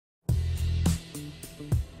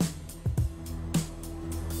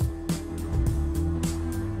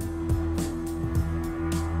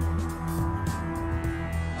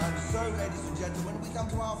come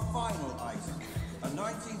to our final item. A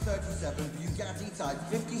 1937 Bugatti Type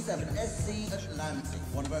 57 SC Atlantic,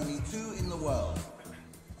 one of only two in the world.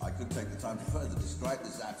 I could take the time to further describe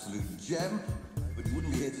this absolute gem, but you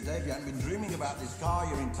wouldn't be here today if you hadn't been dreaming about this car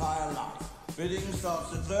your entire life. Bidding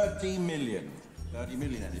starts at 30 million. 30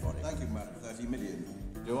 million, anybody? Thank you, madam. 30 million.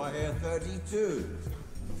 Do I hear 32?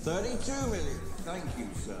 32 million. Thank you,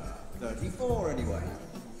 sir. 34, anyway.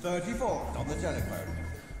 34 on the telephone.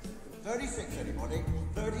 36, anybody?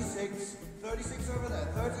 36. 36 over there.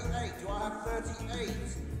 38. Do I have 38?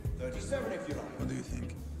 37, if you like. What do you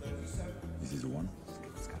think? 37. Is this the one?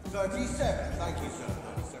 37. Thank you, sir.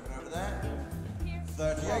 37 over there.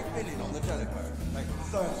 38 million on the telephone.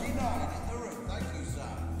 39 in the room. Thank you, sir.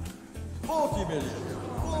 40 million.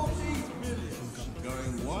 40 million.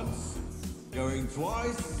 Going once. Going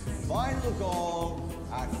twice. Final call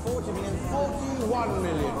at 40 million. 41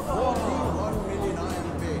 million. 41 million I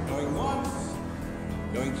am bid. Going once.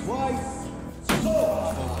 Going twice.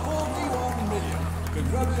 Sold for 41 million.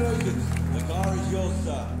 Congratulations. The car is yours,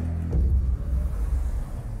 sir.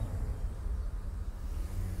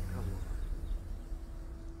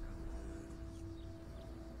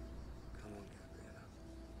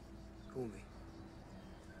 Call me.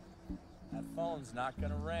 That phone's not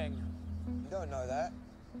gonna ring. You don't know that.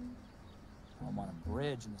 I'm on a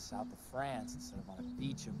bridge in the south of France instead of on a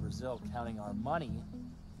beach in Brazil counting our money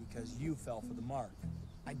because you fell for the mark.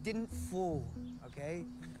 I didn't fall, okay?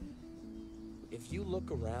 If you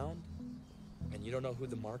look around and you don't know who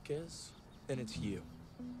the mark is, then it's you.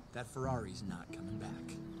 That Ferrari's not coming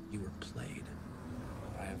back. You were played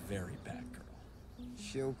by a very bad girl.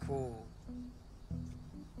 She'll call.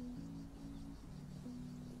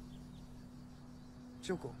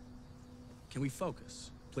 She'll call. Can we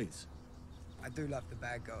focus, please? I do love the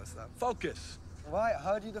bad girls, though. Focus! Right, I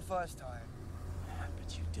heard you the first time. I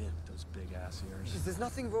bet you did with those big ass ears. There's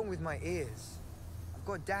nothing wrong with my ears. I've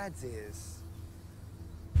got Dad's ears.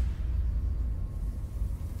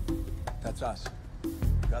 That's us.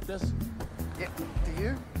 Got this? Yeah, do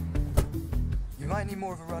you? You might need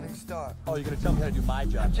more of a running start. Oh, you're gonna tell me how to do my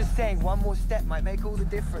job? I'm just saying, one more step might make all the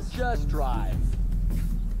difference. Just drive.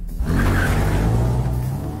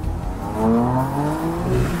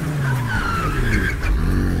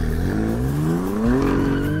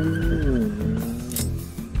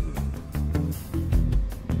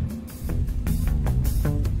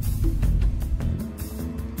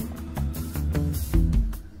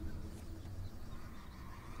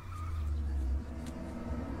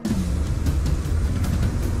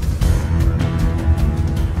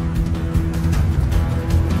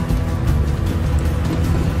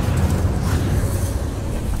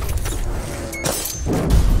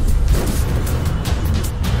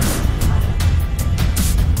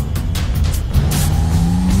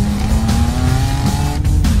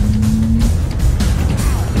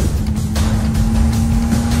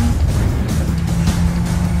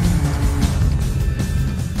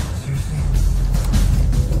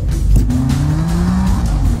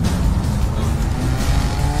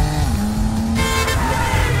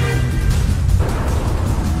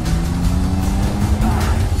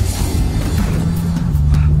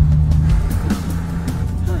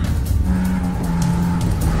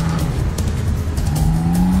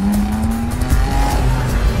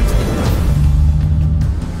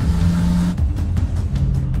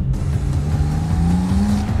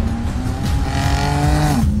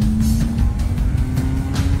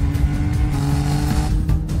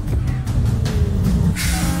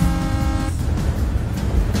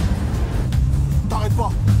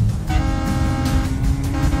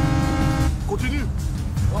 Continue!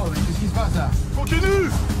 Oh, mais qu'est-ce qui se passe là? Continue!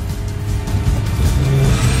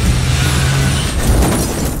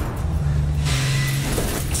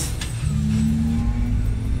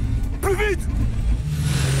 Plus vite!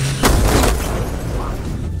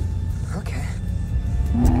 Ok.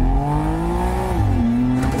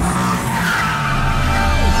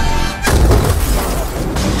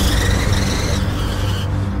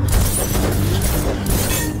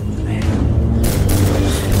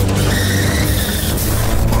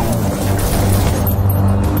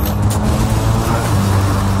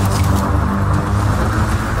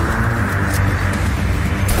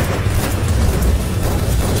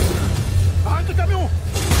 Arrête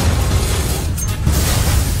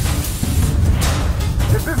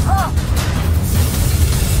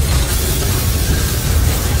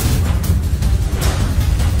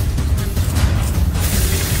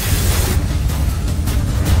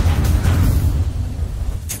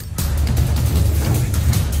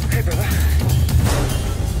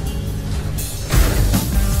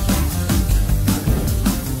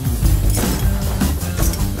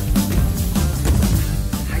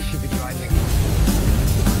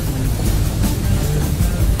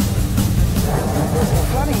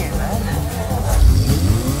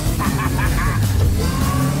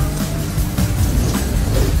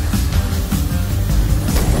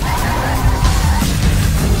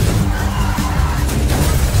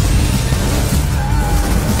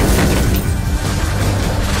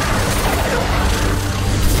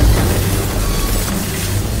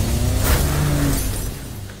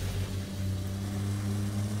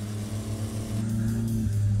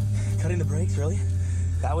Cutting the brakes, really?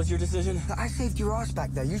 That was your decision? I saved your ass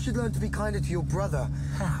back there. You should learn to be kinder to your brother.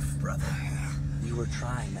 Half-brother. We were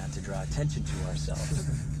trying not to draw attention to ourselves.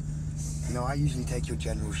 You know, I usually take your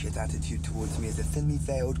general shit attitude towards me as a thinly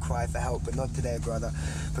veiled cry for help, but not today, brother.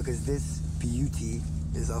 Because this beauty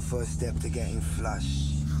is our first step to getting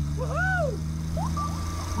flush. Woohoo!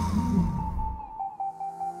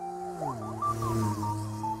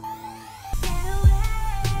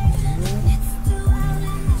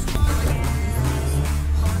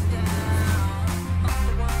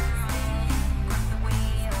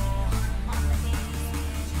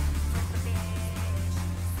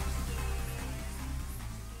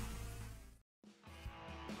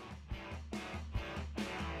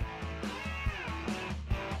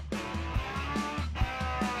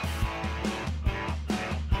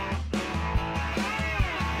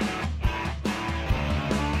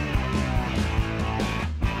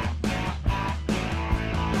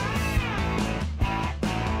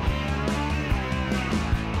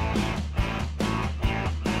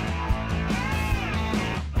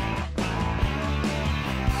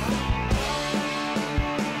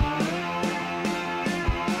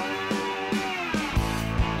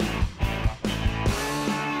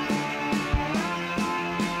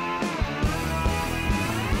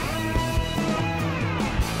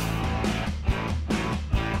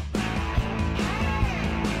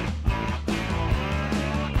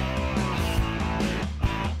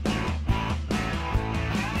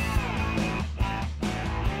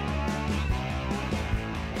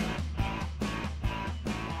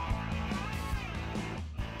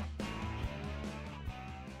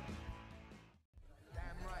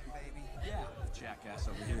 Jackass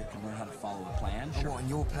over here can learn how to follow a plan. Sure. And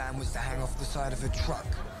your plan was to hang off the side of a truck.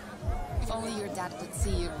 If only your dad could see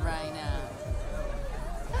you right now.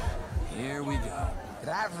 Here we go. Did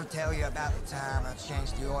I ever tell you about the time I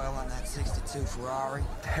changed the oil on that 62 Ferrari?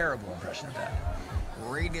 Terrible impression of that.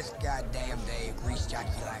 Greatest goddamn day a grease jockey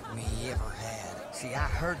like me ever had. See, I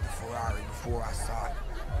heard the Ferrari before I saw it.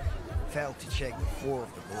 Failed to check the floor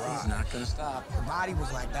of the garage. He's not gonna stop. The body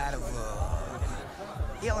was like that of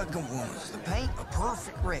elegant woman. The paint, a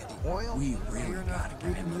perfect red. The oil, we really gotta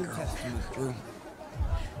get him the girl. Testament through.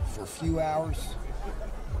 For a few hours,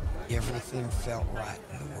 everything felt right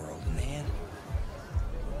in the world. And then,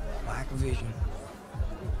 like a vision,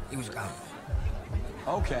 he was gone.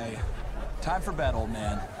 Okay, time for bed, old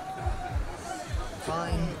man.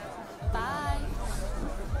 Fine. Bye.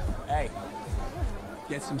 Hey,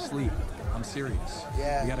 get some sleep. I'm serious.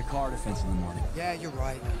 Yeah. We got a car to fence in the morning. Yeah, you're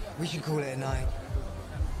right. We should call it a night.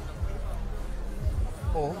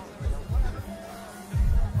 Or...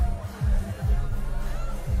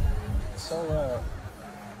 So,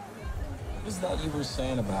 what was that you were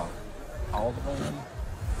saying about Alderman?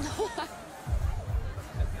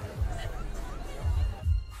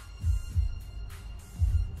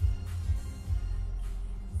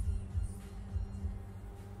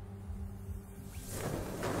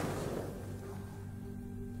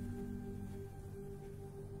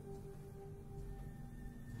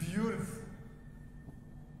 Beautiful.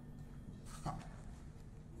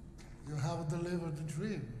 You have delivered the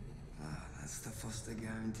dream. That's the Foster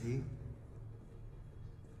guarantee.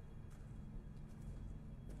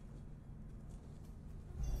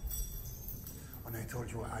 When I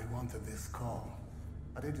told you I wanted this car,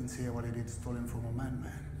 I didn't say what it is stolen from a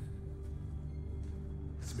madman.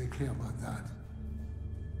 Let's be clear about that.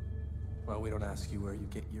 Well, we don't ask you where you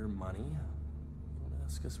get your money. You don't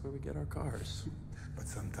ask us where we get our cars. But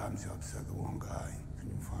sometimes you upset the wrong guy and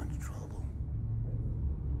you find trouble.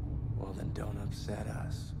 Well, then don't upset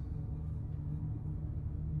us.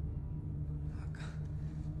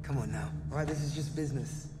 Come on now. All right, this is just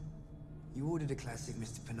business. You ordered a classic,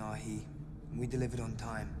 Mr. Panahi, and we delivered on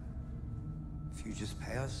time. If you just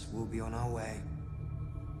pay us, we'll be on our way.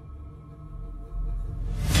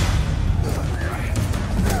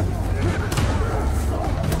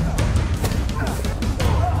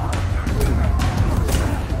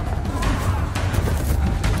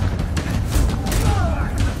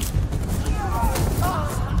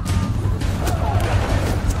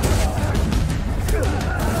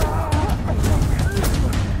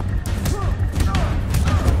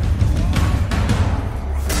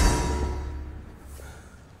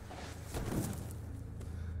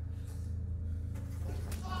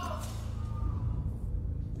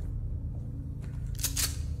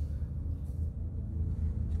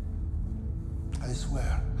 I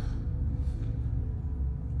swear,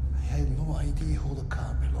 I had no idea who the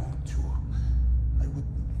car belonged to. I would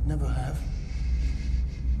never have.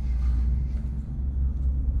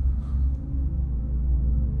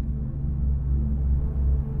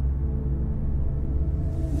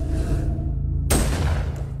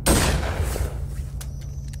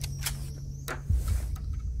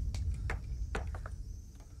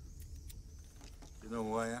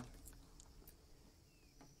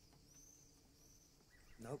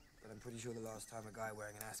 Nope, but I'm pretty sure the last time a guy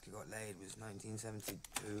wearing an ascot got laid was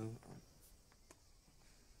 1972.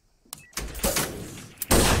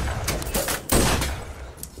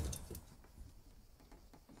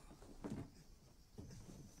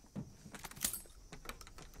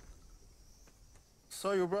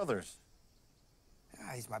 So your brothers?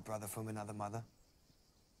 Ah, he's my brother from another mother.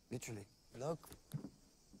 Literally. Look.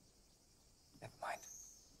 Never mind.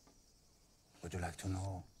 Would you like to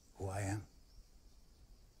know who I am?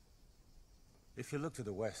 If you look to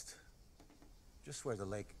the west, just where the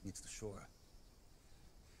lake meets the shore,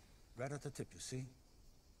 right at the tip, you see?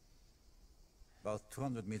 About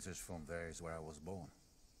 200 meters from there is where I was born.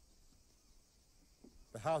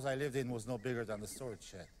 The house I lived in was no bigger than the storage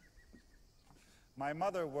shed. My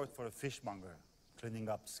mother worked for a fishmonger, cleaning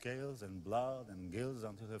up scales and blood and gills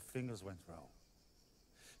until her fingers went raw.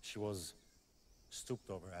 She was stooped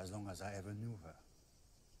over as long as I ever knew her.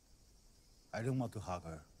 I didn't want to hug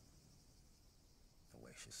her, the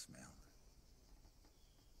way she smelled.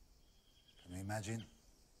 Can you imagine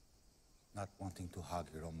not wanting to hug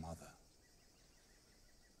your own mother?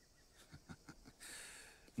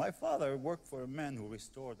 My father worked for a man who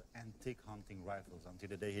restored antique hunting rifles until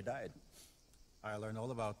the day he died. I learned all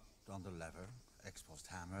about underlever, exposed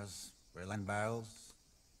hammers, rail and barrels,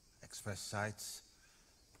 express sights,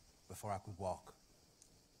 before I could walk.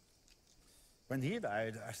 When he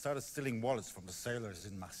died, I started stealing wallets from the sailors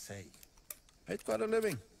in Marseille. Made quite a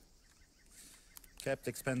living. Kept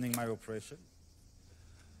expanding my operation.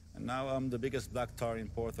 And now I'm the biggest black tar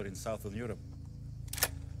importer in Southern Europe.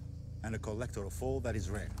 And a collector of all that is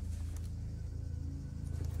rare.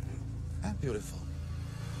 And beautiful.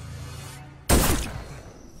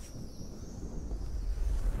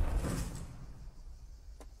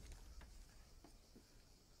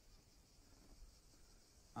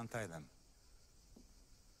 Untie them.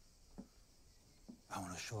 I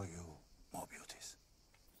want to show you more beauties.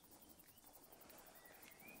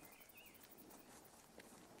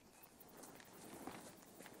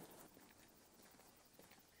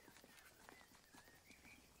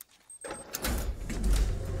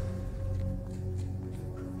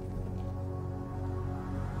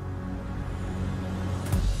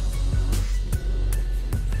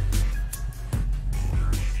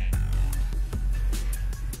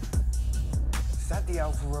 The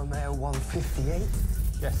Alfa Romeo 158?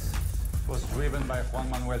 Yes. It was driven by Juan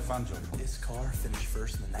Manuel Fangio. This car finished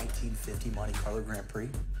first in the 1950 Monte Carlo Grand Prix.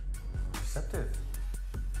 Perceptive.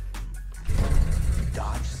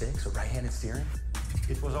 Dodge 6 with right-handed steering.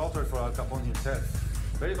 It was altered for Al Capone himself.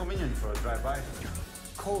 Very convenient for a drive-by.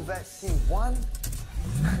 Corvette C1?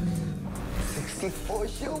 64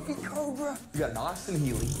 Shelby Cobra? You got an Austin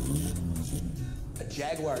Healey, a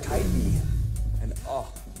Jaguar Type B, and a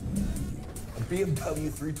BMW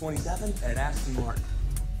 327 and an Aston Martin.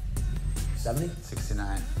 70?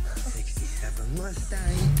 69. 67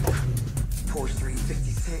 Mustang. Porsche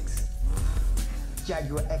 356.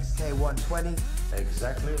 Jaguar XK 120.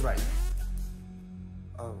 Exactly right.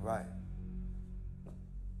 Oh, right.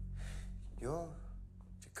 You're...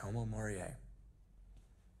 Giacomo Morier.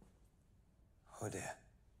 Oh, dear.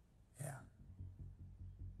 Yeah.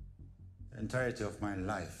 The entirety of my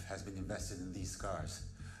life has been invested in these cars.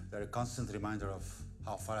 They're a constant reminder of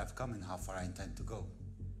how far I've come and how far I intend to go.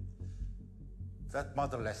 That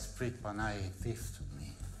motherless freak Panay thieved me,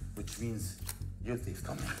 which means you thieved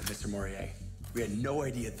on me. Mr. Morier, we had no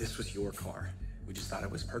idea this was your car. We just thought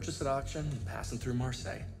it was purchased at auction and passing through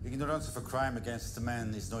Marseille. Ignorance of a crime against a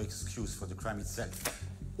man is no excuse for the crime itself.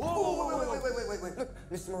 Wait. Look,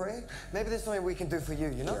 Mr. Murray, maybe there's something we can do for you,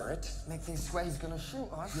 you know? Garrett? Make things swear he's gonna shoot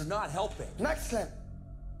us. You're not helping. Max Clem.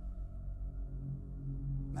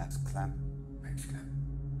 Max Clam. Max Clem.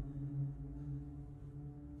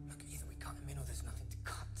 Look, either we cut him in or there's nothing to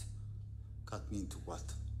cut. Cut me into what?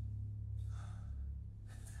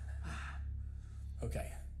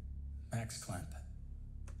 Okay, Max Klemp.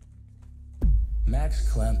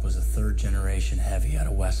 Max Klemp was a third-generation heavy out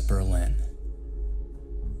of West Berlin.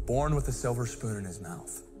 Born with a silver spoon in his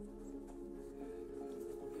mouth.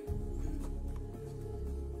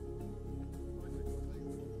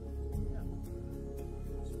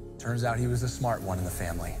 Turns out he was the smart one in the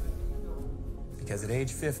family. Because at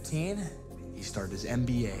age 15, he started his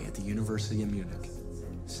MBA at the University of Munich.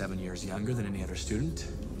 7 years younger than any other student.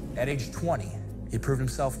 At age 20, he proved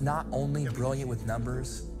himself not only brilliant with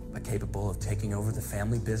numbers, but capable of taking over the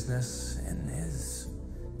family business in his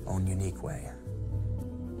own unique way.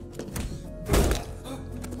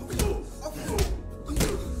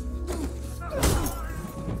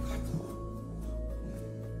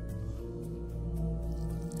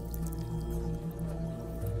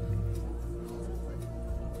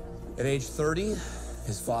 At age 30,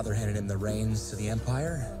 his father handed him the reins to the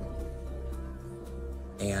empire.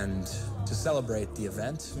 And to celebrate the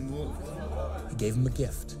event, he gave him a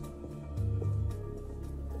gift.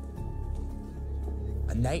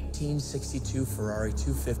 A 1962 Ferrari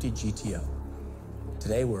 250 GTO.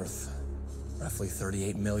 Today worth roughly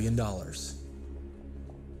 $38 million.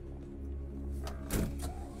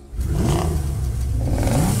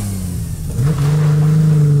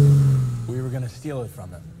 We were gonna steal it from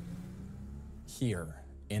him. Here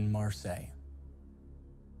in Marseille.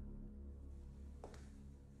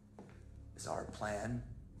 Is our plan?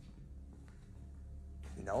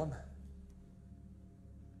 You know him?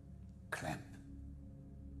 Clem.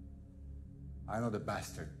 I know the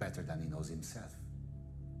bastard better than he knows himself.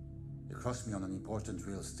 He crossed me on an important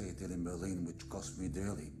real estate deal in Berlin, which cost me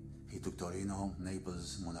dearly. He took Torino,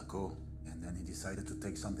 Naples, Monaco, and then he decided to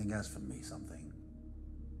take something else from me, something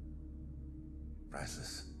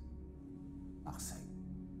priceless. Marseille.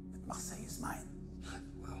 But Marseille is mine.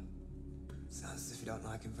 Well, sounds as if you don't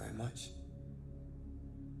like him very much.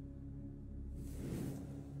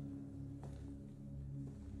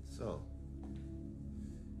 So,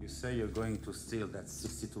 you say you're going to steal that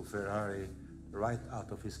 62 Ferrari right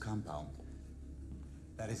out of his compound.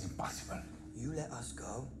 That is impossible. You let us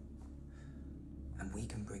go, and we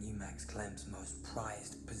can bring you Max Clem's most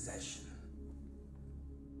prized possession.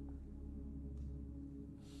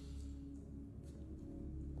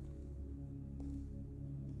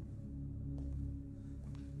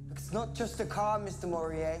 Look, it's not just a car, Mr.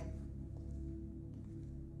 Morier.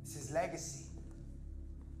 It's his legacy.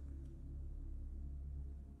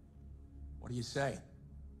 What do you say?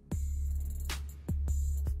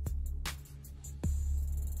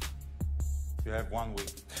 You have 1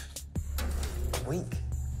 week. A week?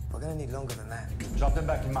 We're gonna need longer than that. Drop them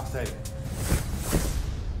back in Marseille.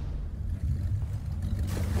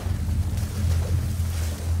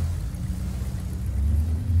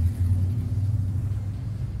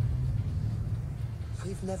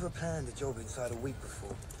 We've never planned a job inside a week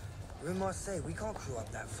before. We're in Marseille. We can't crew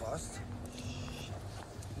up that fast.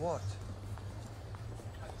 What?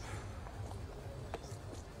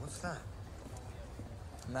 What's that?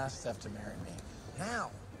 I'm asked Steph to marry me.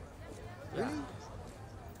 Now? Really?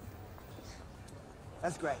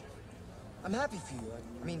 That's great. I'm happy for you.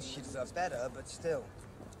 I mean, she deserves better, but still.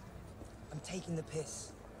 I'm taking the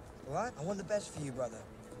piss. All right? I want the best for you, brother.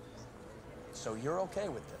 So you're okay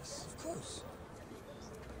with this? Of course.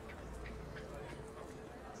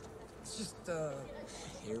 It's just,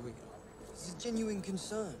 Here we go. it's a genuine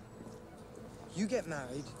concern. You get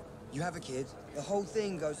married, you have a kid, the whole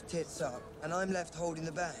thing goes tits up, and I'm left holding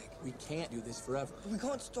the bag. We can't do this forever. But we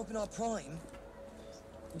can't stop in our prime.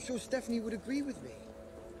 I'm sure Stephanie would agree with me.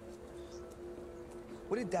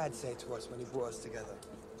 What did Dad say to us when he brought us together?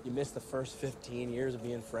 You missed the first 15 years of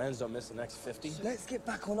being friends, don't miss the next 50? Let's get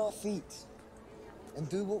back on our feet and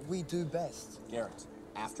do what we do best. Garrett,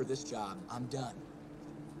 after this job, I'm done.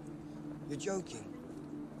 You're joking.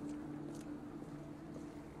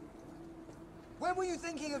 When were you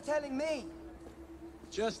thinking of telling me?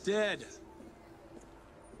 Just did.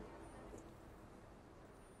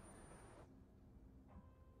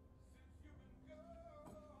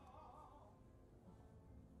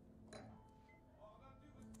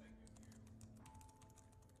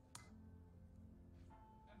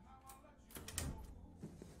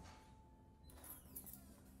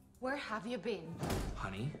 Where have you been?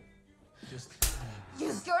 Honey, just...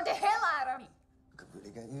 You scared the hell out of me! I could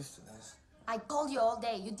really get used to this. I called you all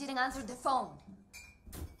day. You didn't answer the phone.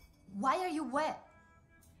 Why are you wet?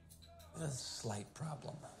 A slight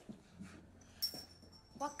problem.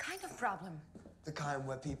 What kind of problem? The kind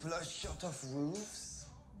where people are shot off roofs.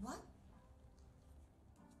 What?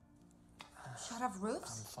 Shut off I'm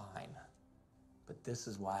roofs? fine. But this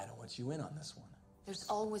is why I don't want you in on this one. There's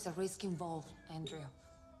always a risk involved, Andrew.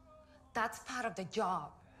 That's part of the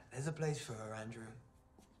job. There's a place for her, Andrew.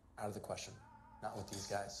 Out of the question. Not with these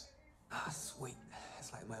guys. Ah, sweet.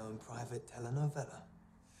 It's like my own private telenovela.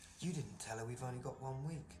 You didn't tell her we've only got 1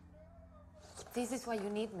 week. This is why you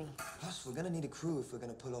need me. Plus, we're gonna need a crew if we're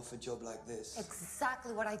gonna pull off a job like this.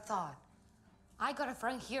 Exactly what I thought. I got a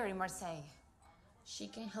friend here in Marseille. She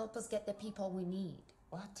can help us get the people we need.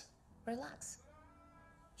 What? Relax.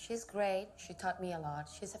 She's great. She taught me a lot.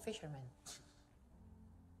 She's a fisherman.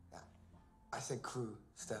 I said crew,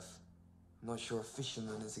 Steph. I'm not sure a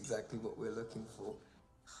fisherman is exactly what we're looking for.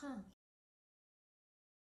 Huh.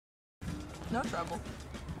 No trouble.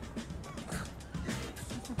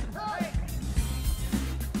 Hey!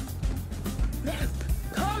 Man,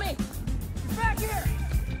 call me! Back here!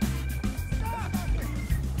 Stop!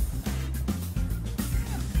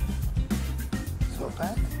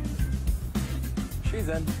 pack? She's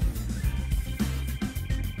in.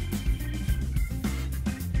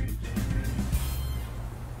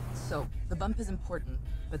 So, the bump is important,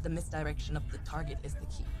 but the misdirection of the target is the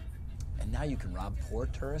key. And now you can rob poor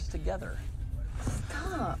tourists together.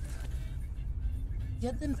 Stop.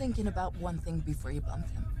 Get them thinking about one thing before you bump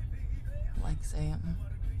them. Like saying,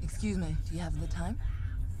 excuse me, do you have the time?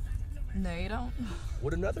 No, you don't.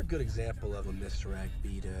 Would another good example of a misdirect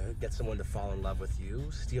be to get someone to fall in love with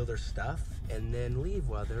you, steal their stuff, and then leave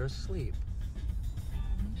while they're asleep?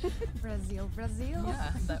 Brazil, Brazil.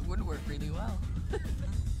 Yeah, that would work really well.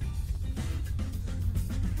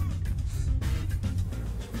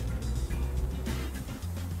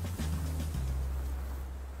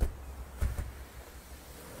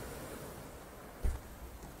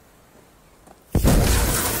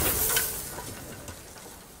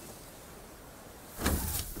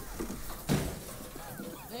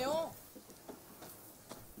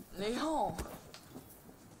 Léon!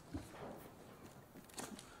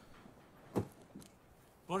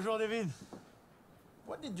 Bonjour, David.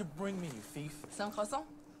 What did you bring me, you thief? Some croissant?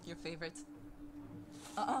 Your favorite.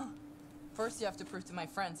 First you have to prove to my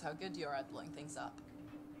friends how good you are at blowing things up.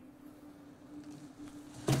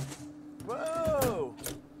 Whoa!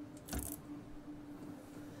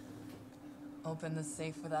 Open the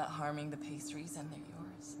safe without harming the pastries and they're yours.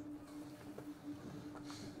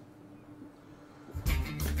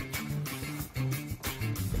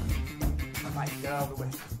 Mike, get out of the way.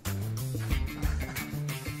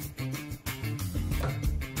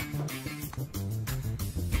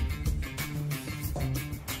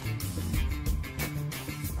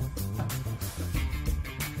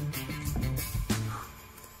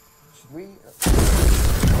 Should we...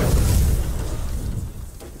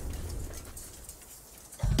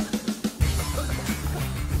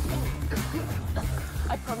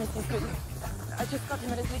 I promise he's good. I just got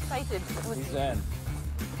him a little excited. He's in.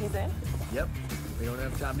 He's in? Yep. We don't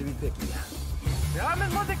have time to be picky. Mais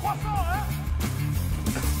ramène-moi des croissants, hein?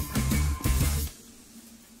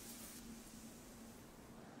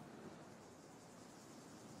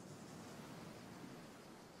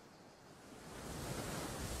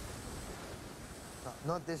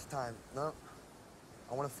 No, not this time, no.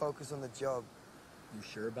 I want to focus on the job. You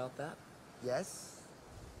sure about that? Yes?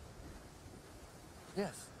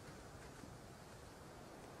 Yes.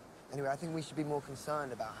 Anyway, I think we should be more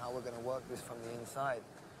concerned about how we're going to work this from the inside.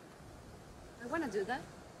 I want to do that.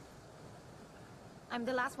 I'm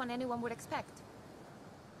the last one anyone would expect.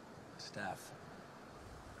 Steph.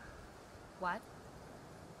 What?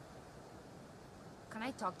 Can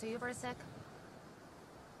I talk to you for a sec?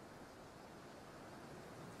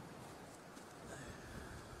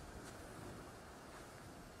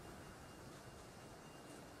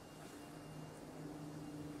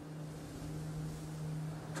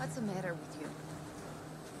 What's the matter with you?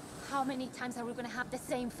 How many times are we gonna have the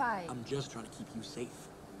same fight? I'm just trying to keep you safe.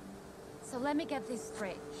 So let me get this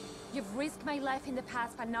straight. You've risked my life in the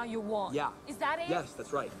past, but now you won't. Yeah. Is that it? Yes,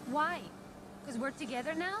 that's right. Why? Because we're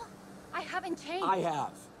together now? I haven't changed. I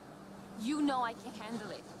have. You know I can handle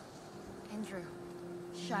it. Andrew,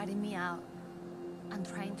 shutting me out and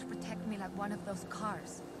trying to protect me like one of those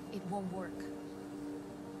cars. It won't work.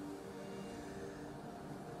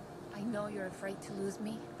 I know you're afraid to lose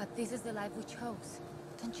me, but this is the life we chose.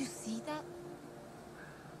 Don't you see that?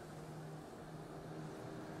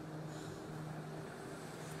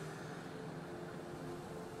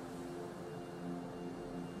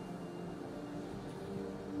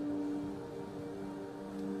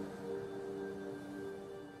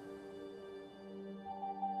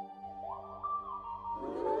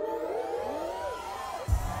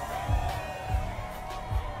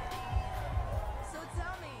 So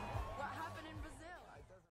tell me, what happened in Brazil?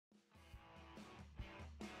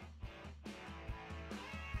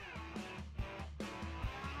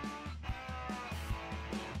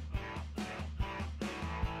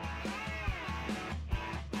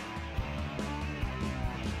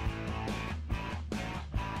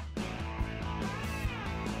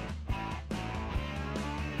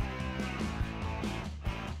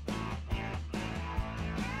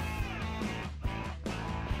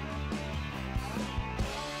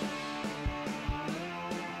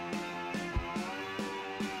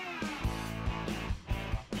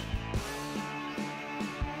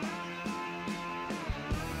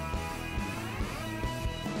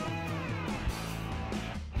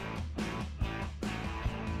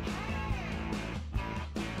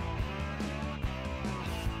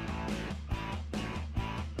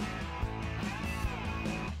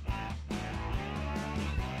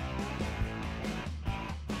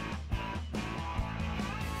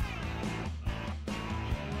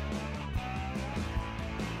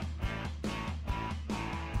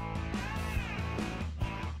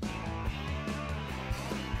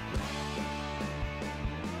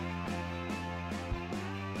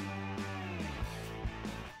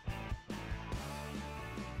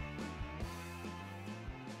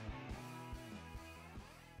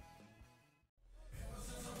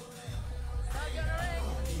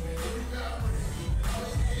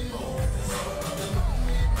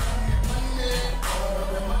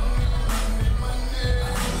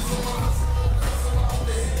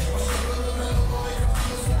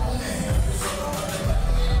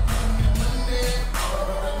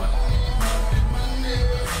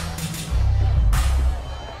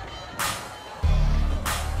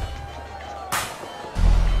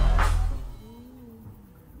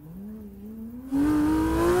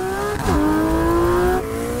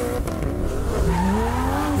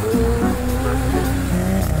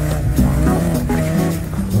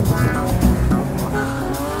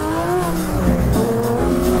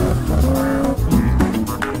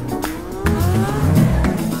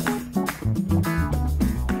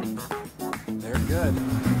 good.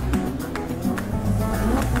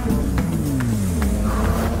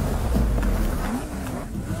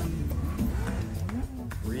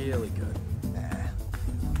 Really good.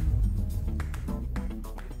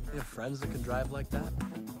 You have friends that can drive like that?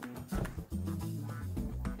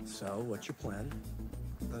 So, what's your plan?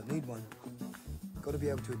 Don't need one. Gotta be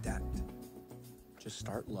able to adapt. Just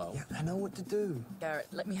start low. Yeah, I know what to do. Garrett,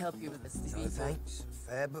 let me help you with this. No thanks.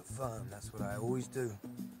 Fair but firm. That's what I always do.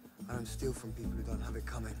 I don't steal from people who don't have it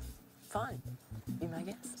coming. Fine. Be my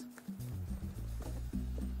guest.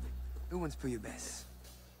 Who wants to put your best?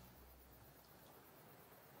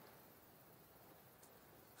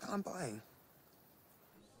 I'm buying.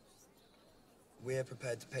 We're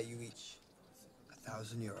prepared to pay you each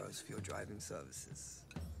 1,000 euros for your driving services.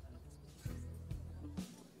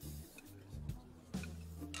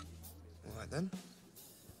 All right then.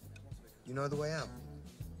 You know the way out.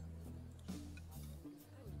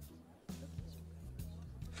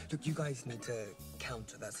 Look, you guys need to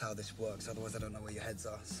counter. That's how this works. Otherwise, I don't know where your heads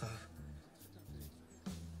are, so...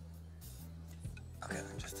 Okay,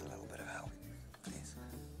 then just a little bit of help, please.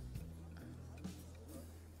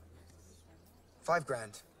 5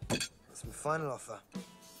 grand. That's my final offer.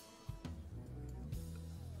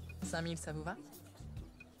 5 000, ça vous va?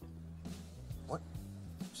 What?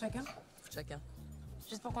 Chacun? Chacun.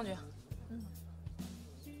 Juste pour conduire.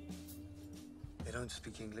 They don't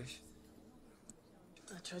speak English.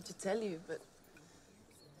 I tried to tell you, but...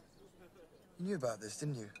 You knew about this,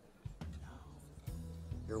 didn't you?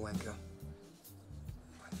 You're a wanker.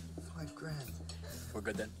 5 grand. We're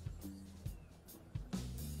good then.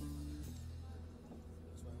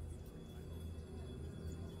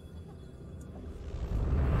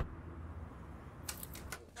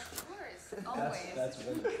 Of course, always. That's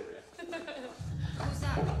women for you. Who's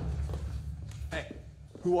that? Hey,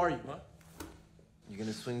 who are you, huh? You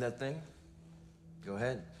gonna swing that thing? Go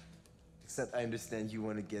ahead. Except I understand you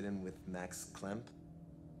want to get in with Max Klemp.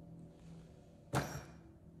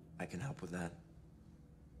 I can help with that.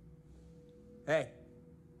 Hey,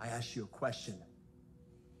 I asked you a question.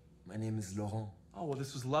 My name is Laurent. Oh, well,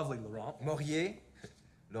 this was lovely, Laurent. Morier?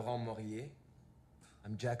 Laurent Morier.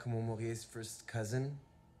 I'm Giacomo Morier's first cousin.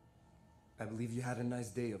 I believe you had a nice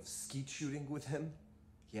day of skeet shooting with him.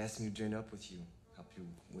 He asked me to join up with you, help you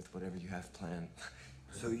with whatever you have planned.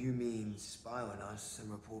 So you mean spy on us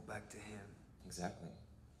and report back to him? Exactly.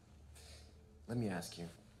 Let me ask you,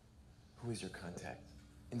 who is your contact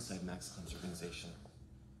inside Max Klemp's organization?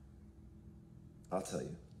 I'll tell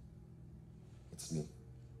you. It's me.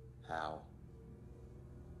 How?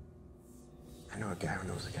 I know a guy who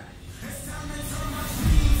knows a guy.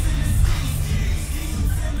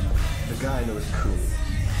 The guy I know is cool.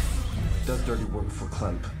 Does dirty work for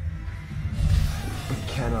Klemp. But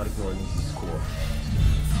he cannot ignore an easy score.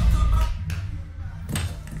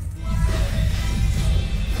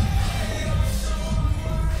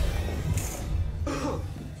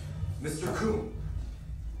 Mr. Kuhn!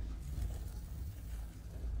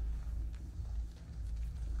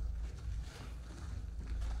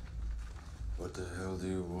 What the hell do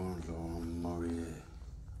you want, Laurent Morier?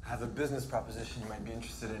 I have a business proposition you might be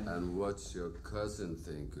interested in. And what's your cousin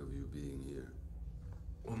think of you being here?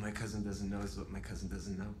 What my cousin doesn't know is what my cousin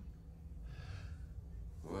doesn't know.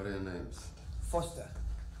 What are your names? Foster.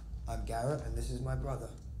 I'm Garrett, and this is my brother,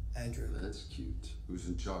 Andrew. That's cute. Who's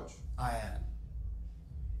in charge? I am.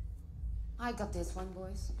 I got this one,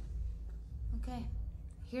 boys. Okay,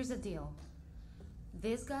 here's the deal.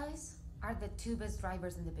 These guys are the 2 best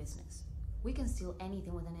drivers in the business. We can steal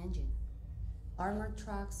anything with an engine. Armored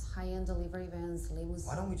trucks, high-end delivery vans, limousines.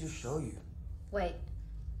 Why don't we just show you? Wait.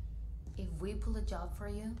 If we pull a job for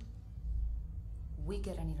you, we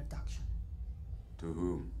get an introduction. To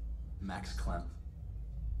whom? Max Klemp.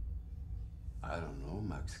 I don't know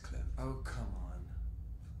Max Klemp. Oh, come on.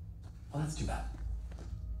 Well, that's too bad.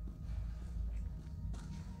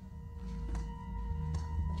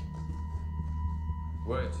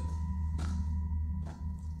 Wait.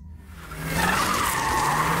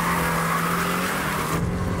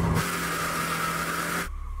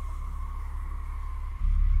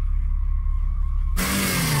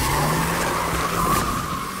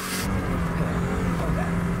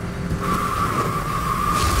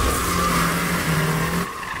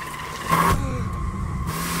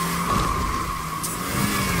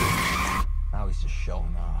 Now he's just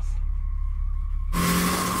showing off.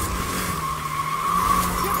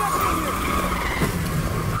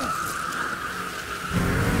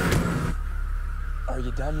 Are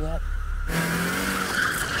you done yet?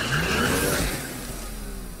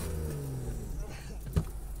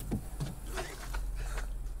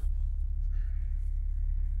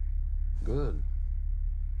 Good.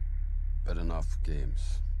 But enough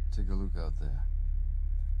games. Take a look out there.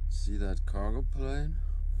 See that cargo plane?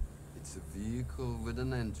 It's a vehicle with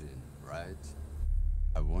an engine, right?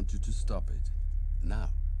 I want you to stop it. Now.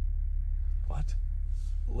 What?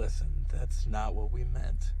 Listen, that's not what we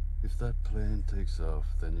meant. If that plane takes off,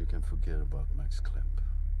 then you can forget about Max Klemp.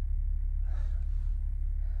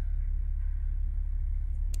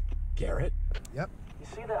 Garrett? Yep. You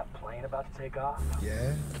see that plane about to take off?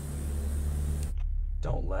 Yeah?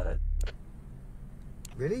 Don't let it.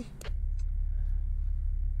 Really?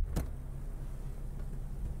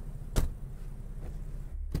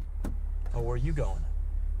 Oh, where are you going?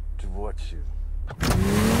 To watch you. What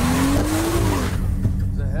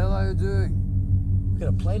the hell are you doing? We got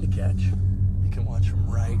a plane to catch. You can watch from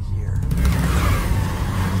right here.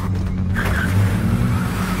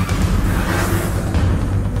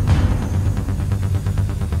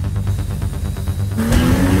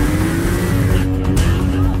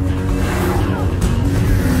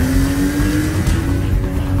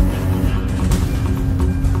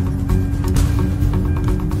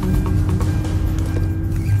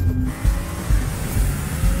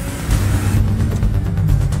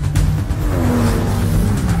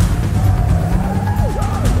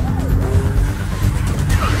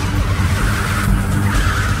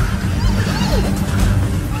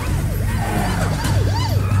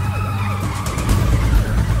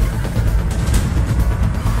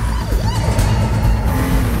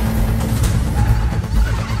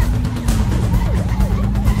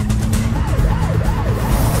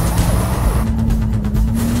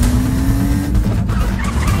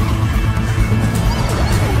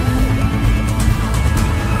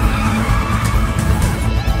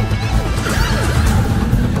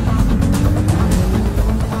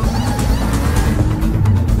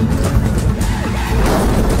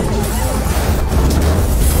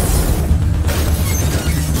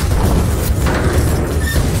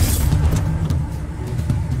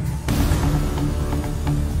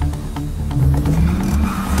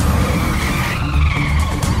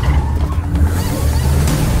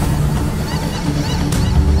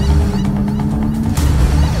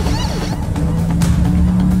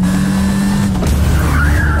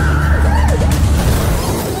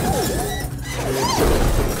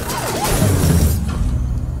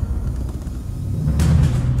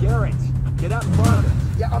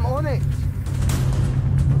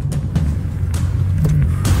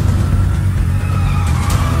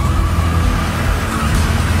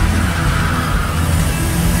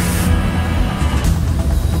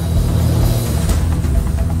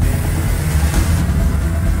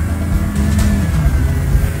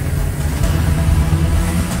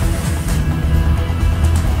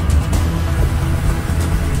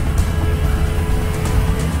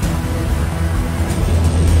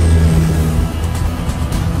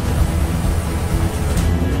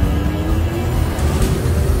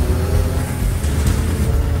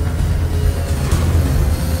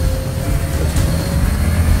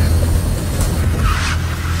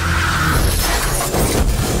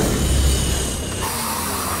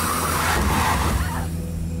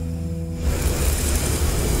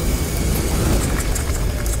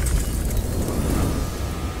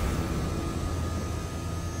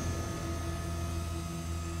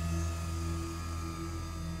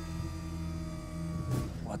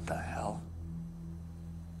 What the hell?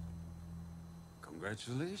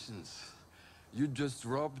 Congratulations. You just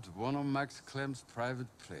robbed one of Max Klemp's private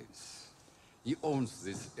planes. He owns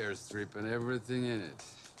this airstrip and everything in it.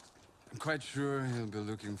 I'm quite sure he'll be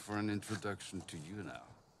looking for an introduction to you now.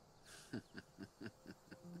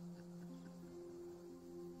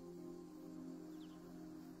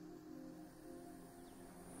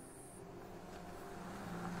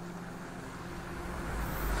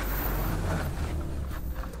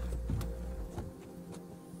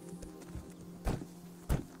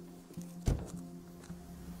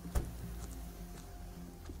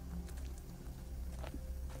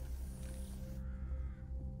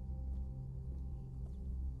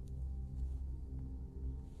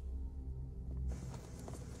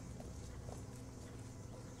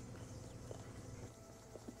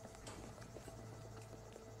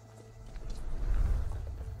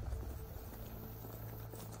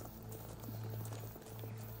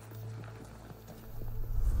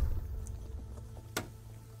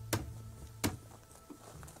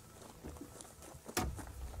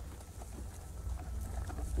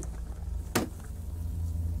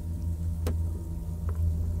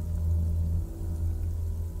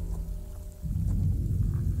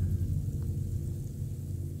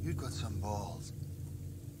 You got some balls.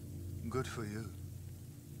 Good for you.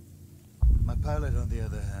 My pilot, on the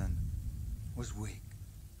other hand, was weak.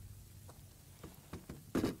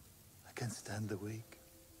 stand the week.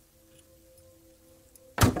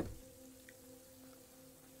 So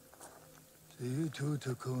you two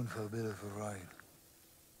took Coon for a bit of a ride.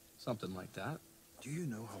 Something like that. Do you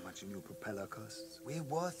know how much a new propeller costs? We're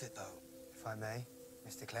worth it, though, if I may,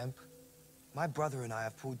 Mr. Klemp. My brother and I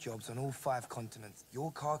have pulled jobs on all 5 continents.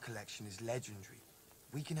 Your car collection is legendary.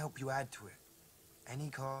 We can help you add to it. Any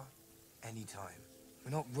car, anytime.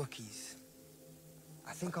 We're not rookies.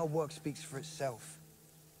 I think our work speaks for itself.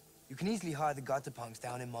 You can easily hire the gutter punks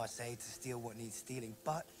down in Marseille to steal what needs stealing,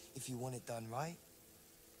 but if you want it done right,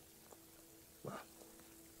 well,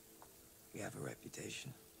 we have a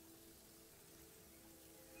reputation.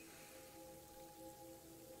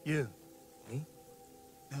 You? Me?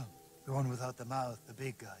 No, the one without the mouth, the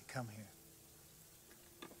big guy. Come here.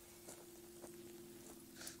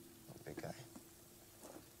 What big guy?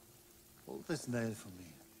 Hold this nail for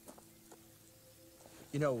me.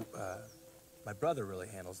 You know, my brother really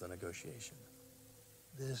handles the negotiation.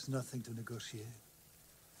 There's nothing to negotiate.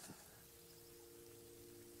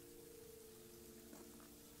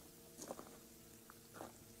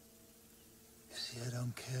 You see, I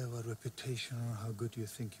don't care about reputation or how good you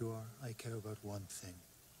think you are. I care about one thing.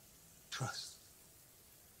 Trust.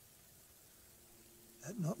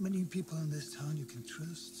 There are not many people in this town you can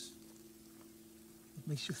trust. What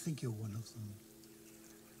makes you think you're one of them?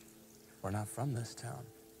 We're not from this town.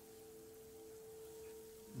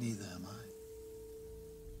 Neither am I.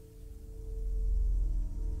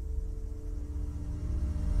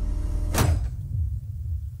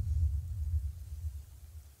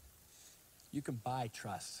 You can buy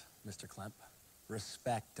trust, Mr. Klemp.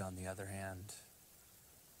 Respect, on the other hand,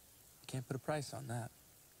 you can't put a price on that.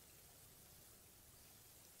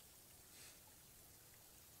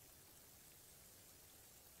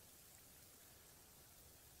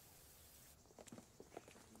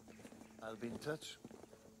 I'll be in touch.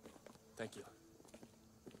 Thank you.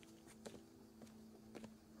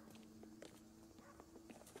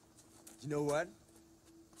 You know what?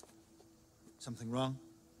 Something wrong?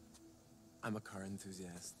 I'm a car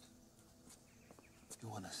enthusiast. You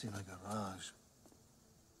want to see my garage?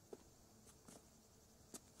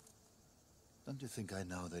 Don't you think I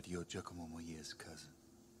know that you're Giacomo Moyer's cousin?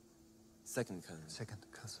 Second cousin. Second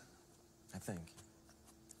cousin. I think.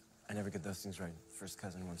 I never get those things right. First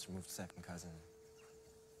cousin once removed, second cousin.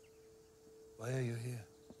 Why are you here?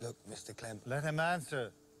 Look, Mr. Klemp. Let him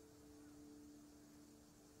answer.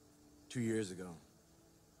 2 years ago,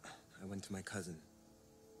 I went to my cousin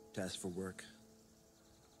to ask for work.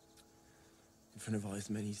 In front of all his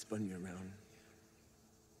men, he spun me around,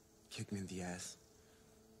 kicked me in the ass,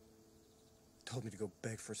 told me to go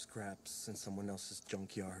beg for scraps in someone else's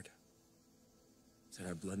junkyard. Said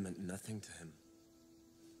our blood meant nothing to him.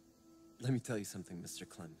 Let me tell you something, Mr.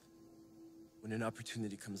 Klemp. When an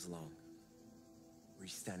opportunity comes along, where you're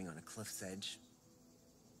standing on a cliff's edge,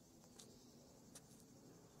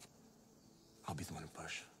 I'll be the one to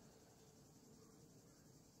push.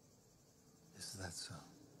 Is that so?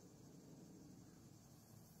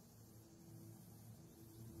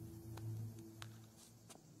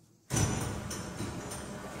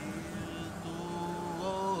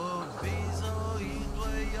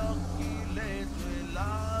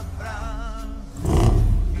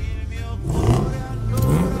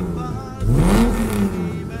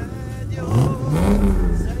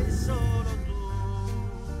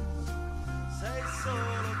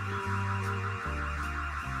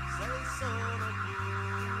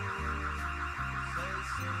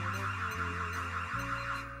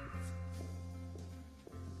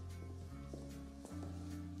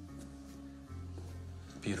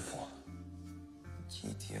 Beautiful.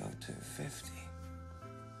 GTO 250.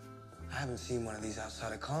 I haven't seen one of these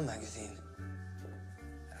outside a car magazine.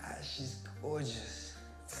 She's gorgeous.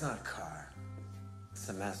 It's not a car. It's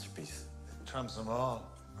a masterpiece. It trumps them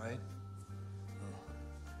all, right?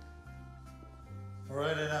 All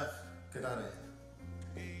right, enough. Get out of here.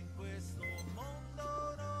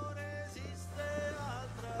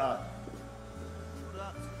 Out.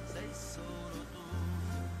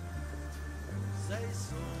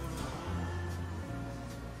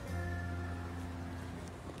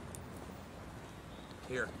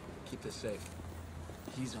 Here, keep this safe.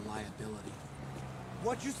 He's a liability.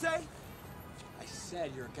 What'd you say? I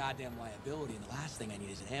said you're a goddamn liability, and the last thing I need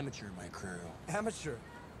is an amateur in my crew. Amateur.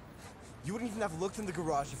 You wouldn't even have looked in the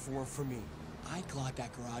garage if it weren't for me. I clocked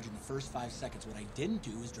that garage in the first 5 seconds. What I didn't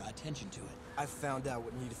do was draw attention to it. I found out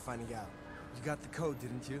what needed finding out. You got the code,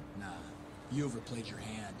 didn't you? Nah, you overplayed your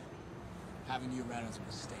hand. Having you around was a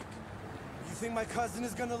mistake. You think my cousin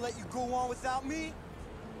is gonna let you go on without me?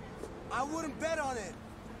 I wouldn't bet on it.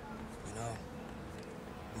 You know,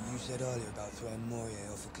 What you said earlier about throwing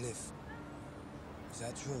Morier off a cliff. Is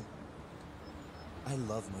that true? I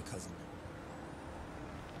love my cousin.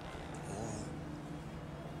 Oh.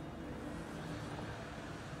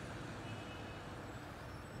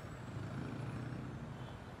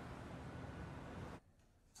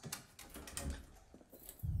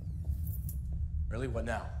 Really? What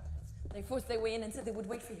now? They forced their way in and said they would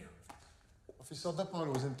wait for you. Officer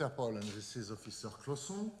Dapol was Interpol, and this is Officer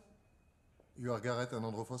Clausson. You are Garrett and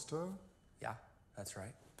Andrew Foster? Yeah, that's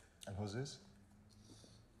right. And who's this?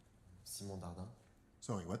 Simon Dardin.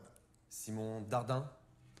 Sorry, what? Simon Dardin.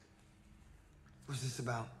 What's this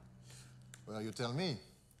about? Well, you tell me.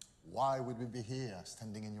 Why would we be here,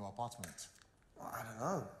 standing in your apartment? Well, I don't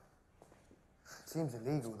know. Seems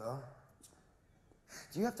illegal, though.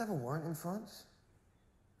 Do you have to have a warrant in France?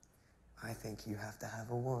 I think you have to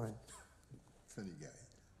have a warrant. Funny guy.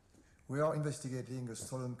 We are investigating a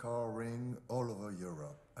stolen car ring all over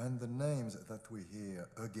Europe. And the names that we hear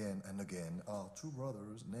again and again are two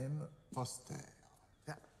brothers named Foster.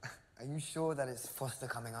 Yeah. Are you sure that it's Foster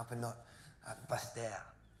coming up and not Baster?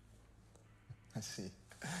 I see.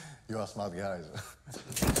 You are smart guys.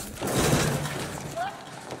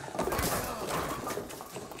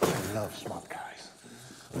 I love smart guys.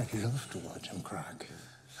 I love to watch them crack.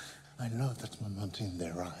 I love that moment in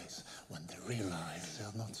their eyes when they realize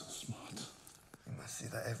they're not so smart. You must see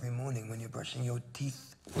that every morning when you're brushing your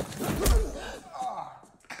teeth.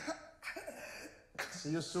 See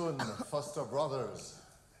you soon, Foster brothers.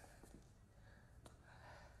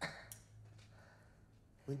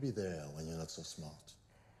 We'll be there when you're not so smart.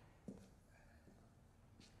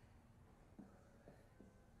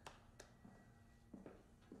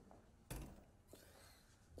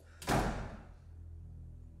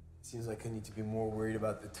 Seems like I need to be more worried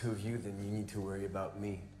about the two of you than you need to worry about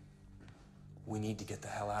me. We need to get the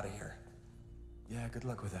hell out of here. Yeah, good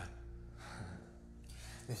luck with that.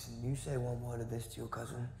 Listen, you say one word of this to your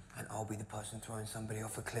cousin, and I'll be the person throwing somebody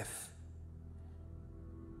off a cliff.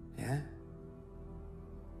 Yeah?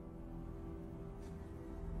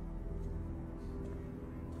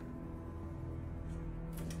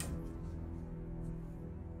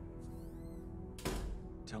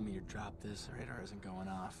 Tell me you dropped this, the radar isn't going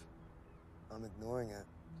off. I'm ignoring it.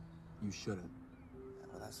 You shouldn't.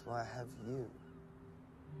 Well, that's why I have you.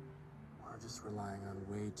 We're just relying on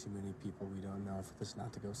way too many people we don't know for this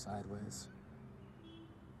not to go sideways.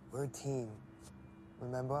 We're a team,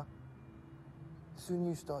 remember? The sooner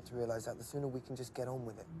you start to realize that, the sooner we can just get on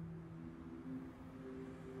with it.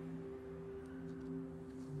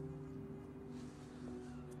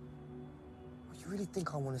 You really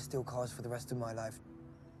think I want to steal cars for the rest of my life?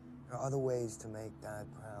 There are other ways to make Dad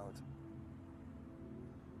proud.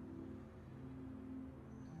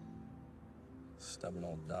 Stubborn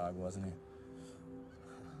old dog, wasn't he?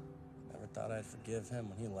 Never thought I'd forgive him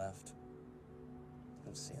when he left.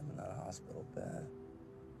 Didn't see him in that hospital bed.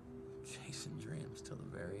 Chasing dreams till the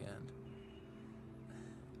very end.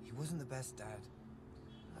 He wasn't the best dad.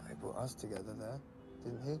 He brought us together there,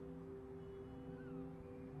 didn't he?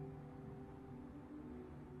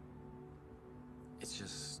 It's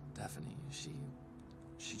just Stephanie.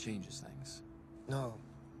 She changes things. No,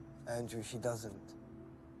 Andrew, she doesn't.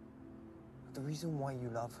 The reason why you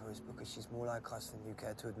love her is because she's more like us than you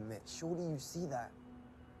care to admit. Surely you see that.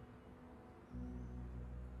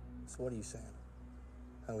 So what are you saying?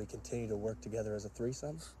 How we continue to work together as a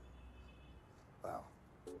threesome? Well,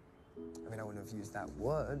 I mean, I wouldn't have used that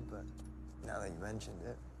word, but now that you mentioned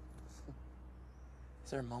it.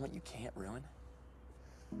 Is there a moment you can't ruin?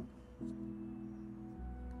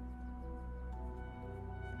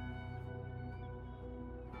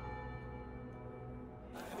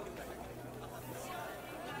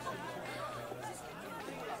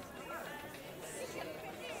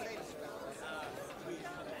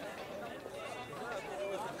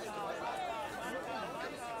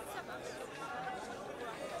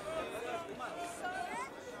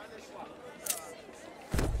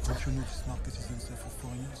 Don't you know this market is unsafe for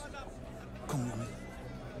foreigners? Come with me.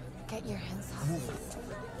 Get your hands off.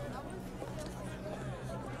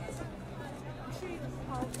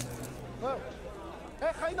 Move.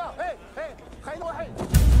 Hey, ga je nou? Hey, ga je nou heen?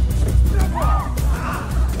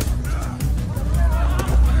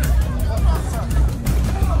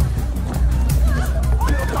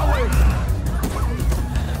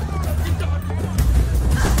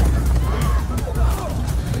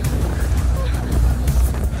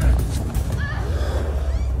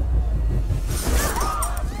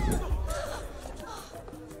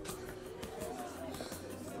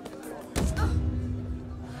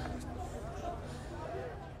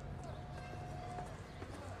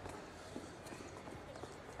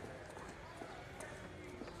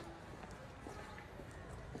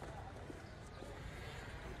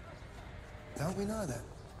 don't we know that?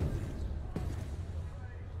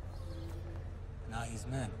 Now he's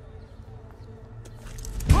men.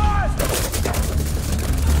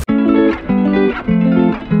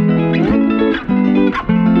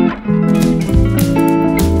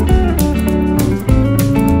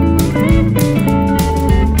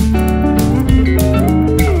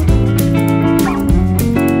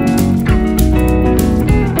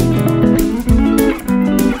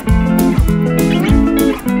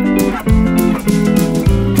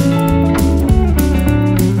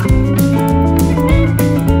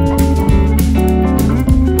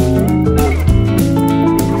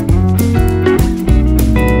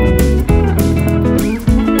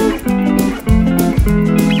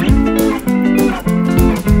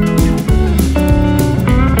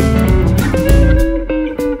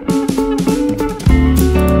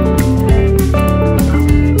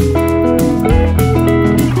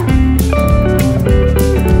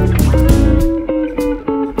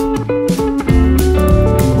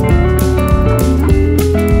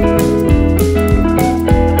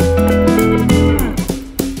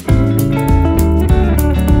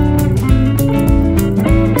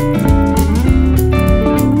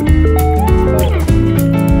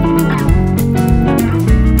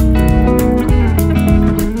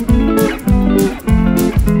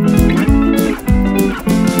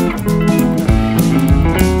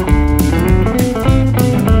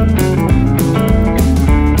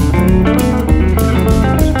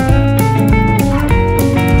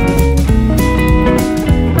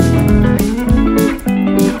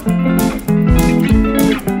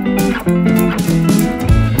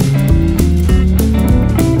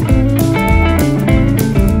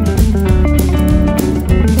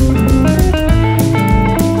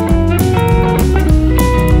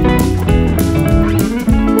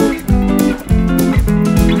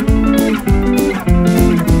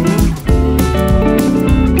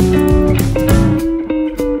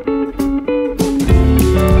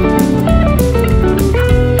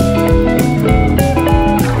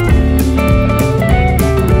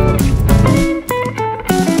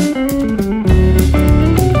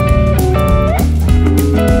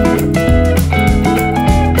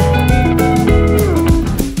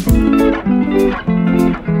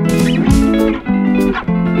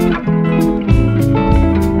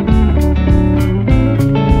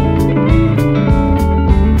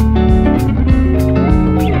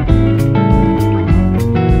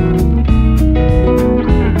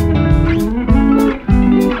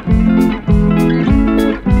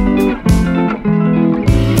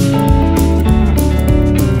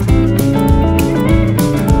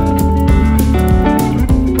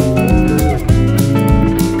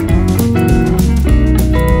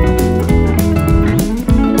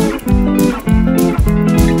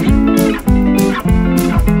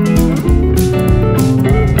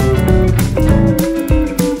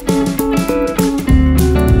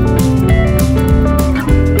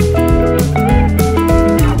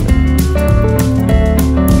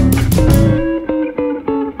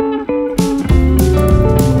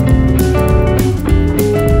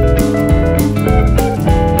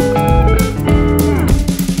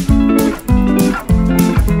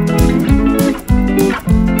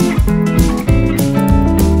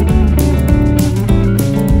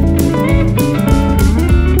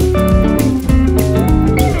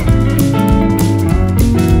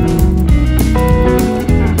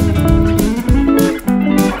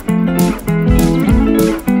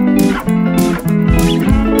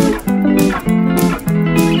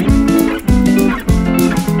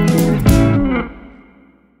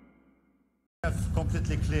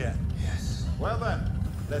 Completely clear. Yes. Well then,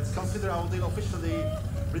 let's consider our deal officially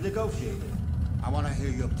renegotiated. I want to hear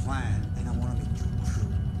your plan, and I want to make you true.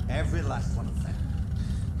 Every last one of them.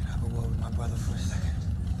 Can I have a word with my brother for a second?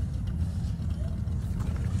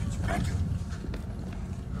 Andrew.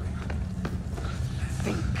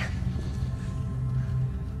 Think.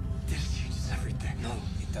 This changes everything. No,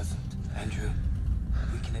 it doesn't. Andrew,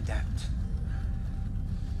 we can adapt.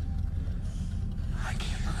 I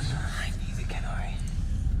can't lose her. Neither can I.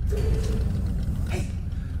 Hey!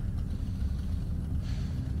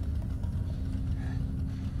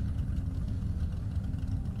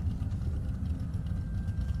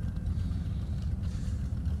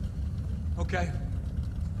 Okay.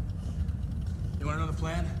 You want to know the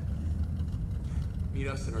plan? Meet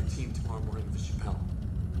us and our team tomorrow morning at the Chappelle.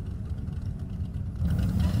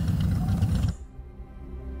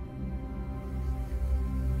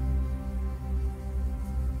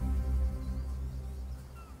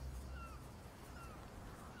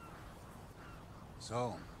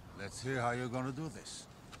 So, let's hear how you're gonna do this.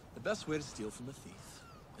 The best way to steal from a thief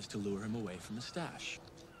is to lure him away from the stash.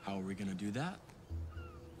 How are we gonna do that?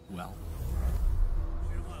 Well,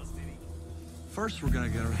 first we're gonna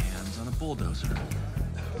get our hands on a bulldozer.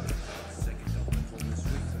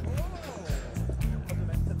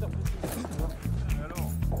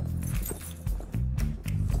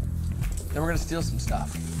 Then we're gonna steal some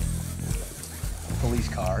stuff. Police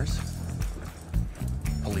cars,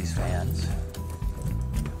 police vans,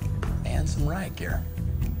 and some riot gear.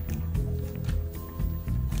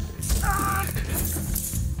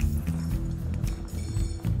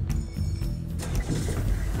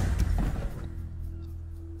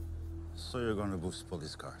 So you're gonna boost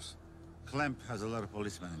police cars. Clemp has a lot of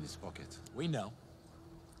policemen in his pocket. We know,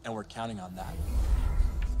 and we're counting on that.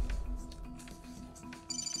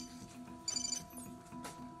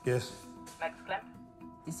 Yes. Max Clemp?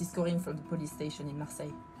 This is Corinne from the police station in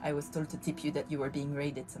Marseille. I was told to tip you that you were being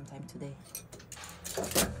raided sometime today.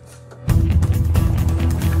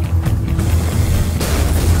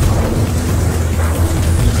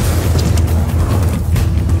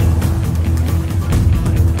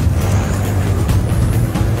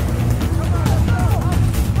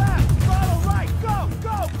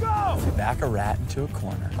 If we back a rat into a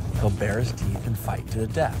corner, he'll bare his teeth and fight to the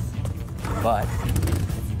death. But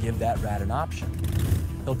if you give that rat an option,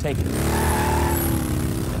 he'll take it.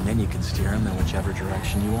 And then you can steer him in whichever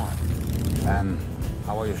direction you want. And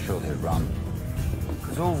how are you sure he'll run?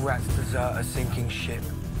 Because all rats desert a sinking ship.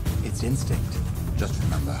 It's instinct. Just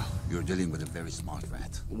remember, you're dealing with a very smart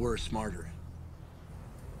rat. We're smarter.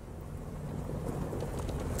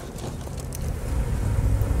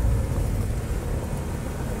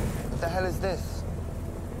 What the hell is this?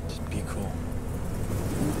 Just be cool.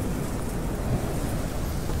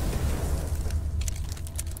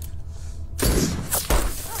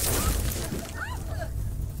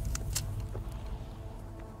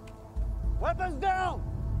 Weapons down!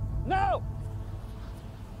 No!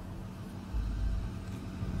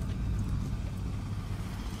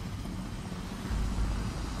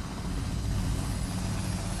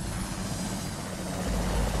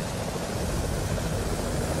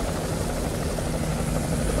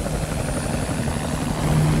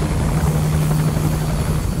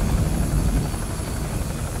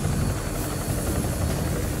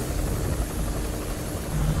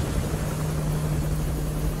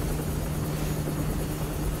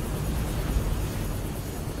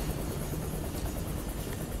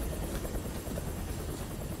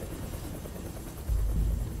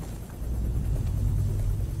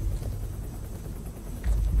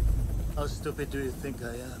 How stupid do you think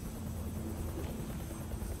I am?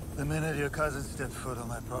 The minute your cousin stepped foot on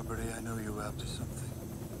my property, I knew you were up to something.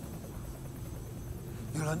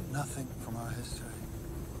 You learned nothing from our history.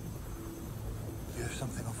 You have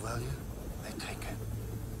something of value, they take it.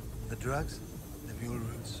 The drugs, the mule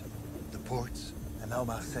routes, the ports, and now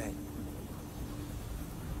Marseille.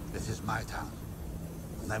 This is my town.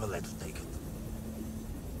 I'll never let you take it.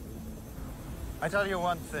 I tell you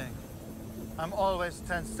one thing. I'm always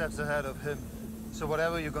 10 steps ahead of him. So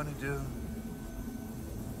whatever you're gonna do,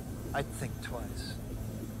 I'd think twice.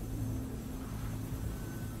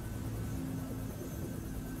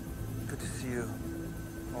 Good to see you,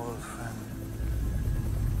 old friend.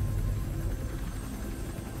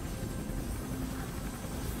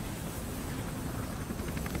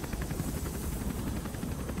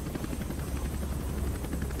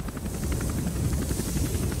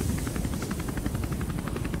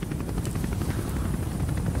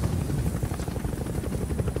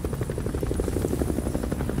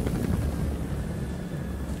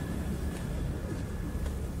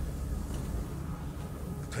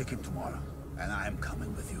 Take him tomorrow, and I am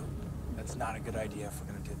coming with you. That's not a good idea if we're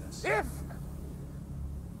gonna do this. If!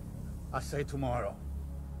 I say tomorrow,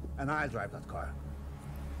 and I'll drive that car.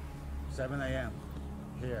 7 a.m.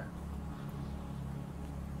 Here.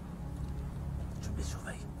 Je me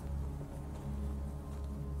surveille.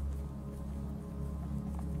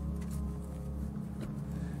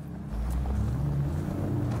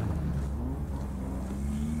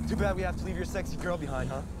 Too bad we have to leave your sexy girl behind,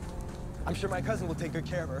 huh? I'm sure my cousin will take good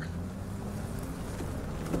care of her.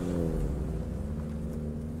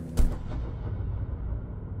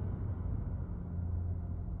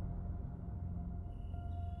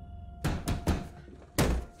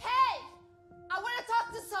 Hey! I want to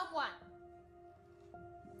talk to someone!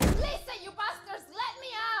 Listen, you bastards, let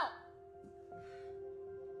me out!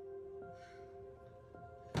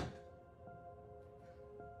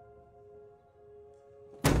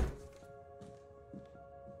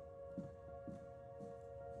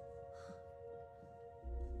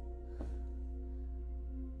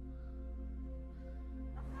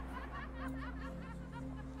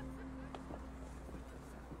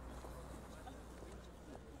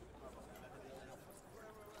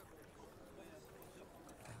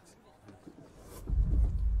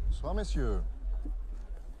 Bonsoir, messieurs.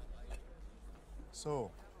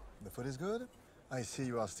 So, the food is good? I see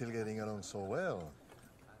you are still getting along so well.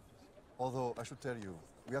 Although, I should tell you,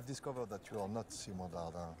 we have discovered that you are not Simon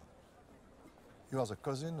Dardin. You are the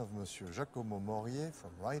cousin of Monsieur Giacomo Morier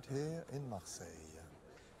from right here in Marseille.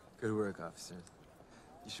 Good work, officer.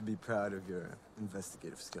 You should be proud of your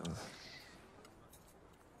investigative skills.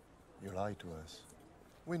 You lied to us.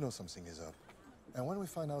 We know something is up. And when we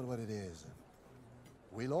find out what it is,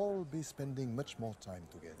 we'll all be spending much more time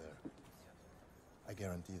together. I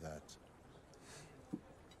guarantee that.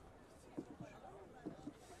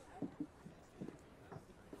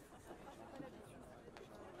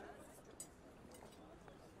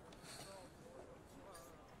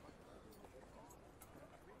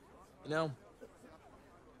 You know,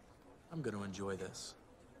 I'm gonna enjoy this.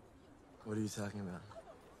 What are you talking about?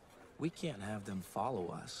 We can't have them follow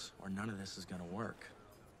us, or none of this is gonna work.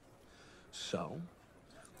 So,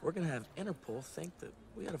 we're gonna have Interpol think that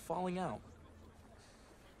we had a falling out.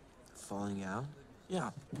 Falling out?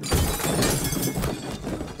 Yeah.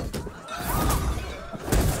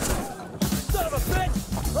 Son of a bitch!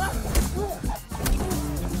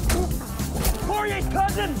 Poirier's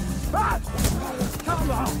cousin! Ah!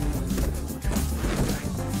 Come on!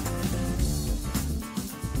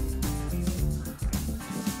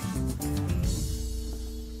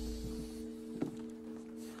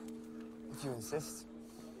 If you insist.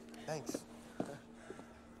 Thanks.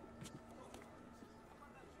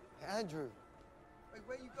 Hey, Andrew. Wait,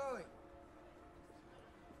 where are you going?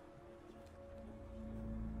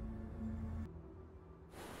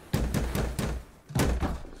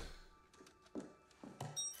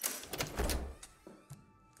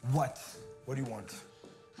 What? What do you want?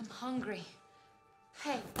 I'm hungry.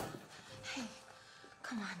 Hey,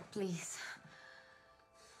 come on, please.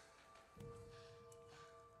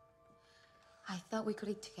 I thought we could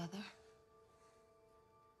eat together.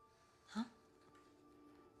 Huh?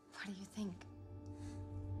 What do you think?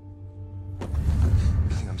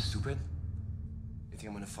 You think I'm stupid? You think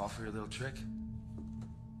I'm gonna fall for your little trick?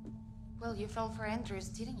 Well, you fell for Andrews,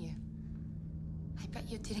 didn't you? I bet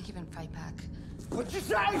you didn't even fight back. What'd you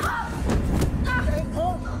say?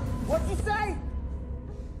 What'd you say?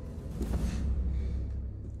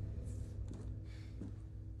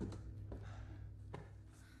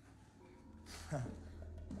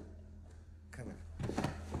 Come here.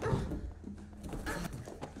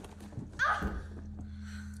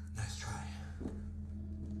 Nice try.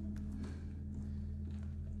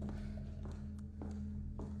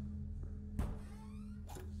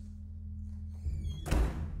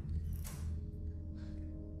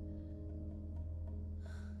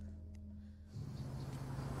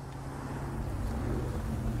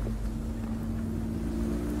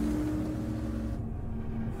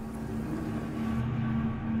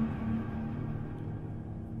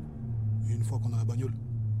 Et une fois qu'on a la bagnole,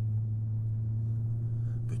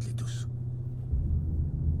 bute-les tous.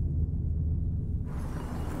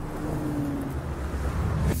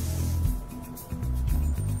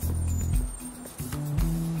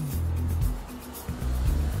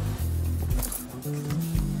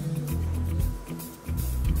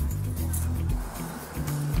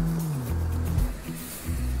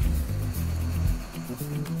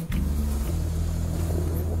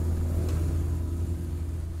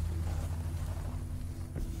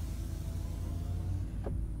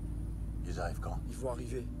 Ils arrivent quand? Ils vont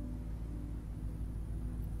arriver.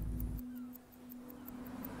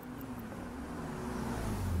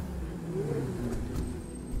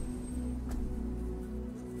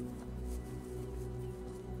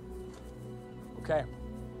 Okay,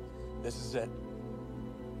 this is it.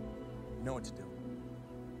 You know what to do.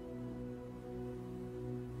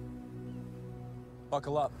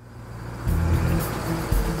 Buckle up.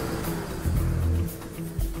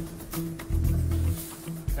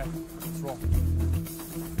 Okay, let's roll.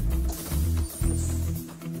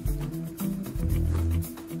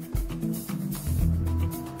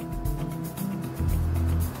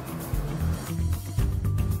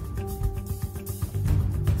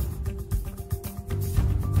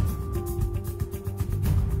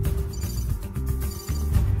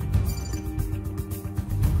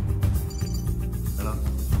 Hello?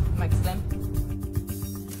 Max Clem?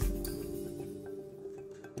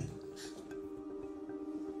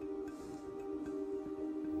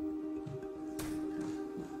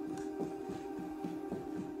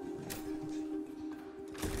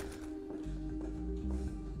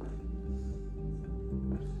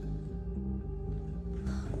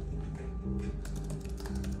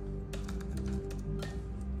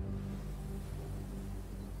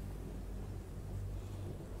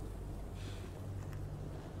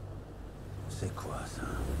 C'est quoi ça?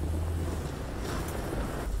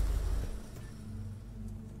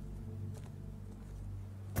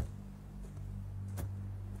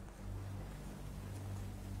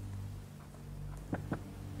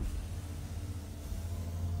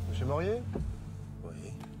 Monsieur Morier?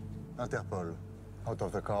 Oui. Interpol. Out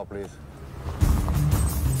of the car, please.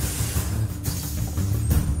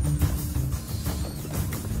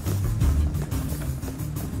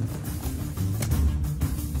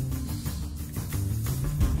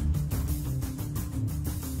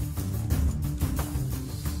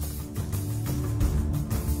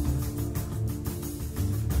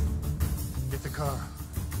 Get the car.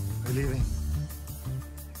 We're leaving.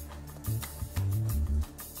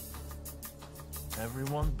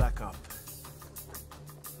 Everyone back up.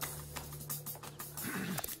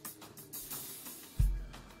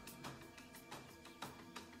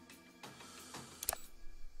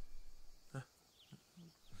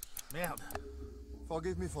 Merde.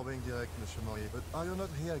 Forgive me for being direct, Monsieur Morier, but are you not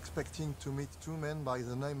here expecting to meet two men by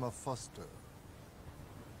the name of Foster?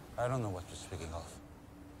 I don't know what you're speaking of.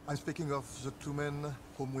 I'm speaking of the two men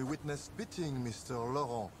whom we witnessed beating Mr.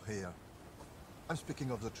 Laurent here. I'm speaking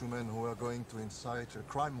of the two men who are going to incite a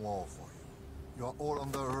crime war for you. You are all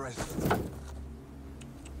under arrest.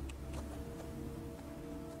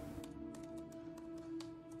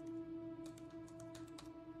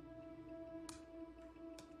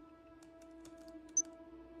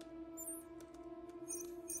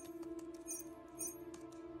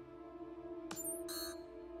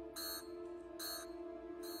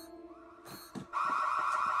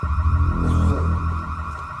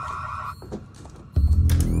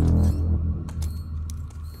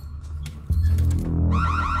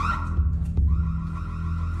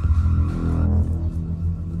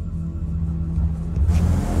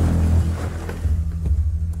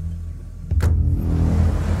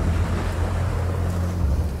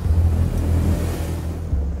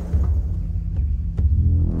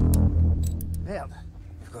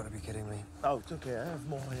 You've got to be kidding me. Oh, it's okay. I have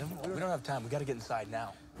more. We don't have time. We got to get inside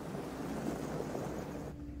now.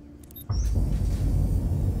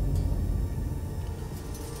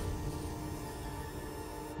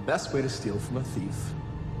 The best way to steal from a thief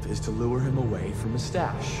is to lure him away from his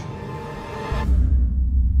stash.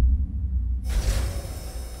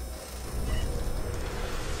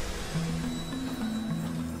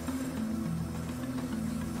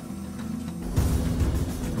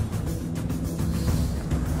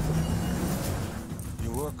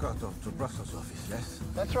 Out of the Brussels office, yes?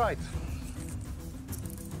 That's right.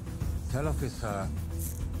 Tell Officer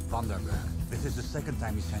Vanderberg, this is the second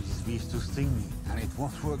time he sent his beast to sting me, and it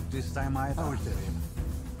won't work this time either. I will tell him.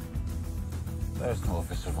 There's no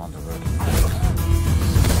Officer Vanderberg.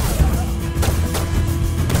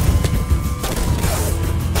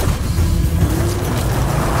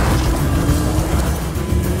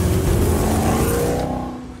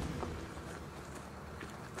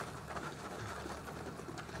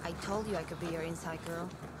 I told you I could be your inside girl.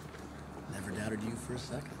 Never doubted you for a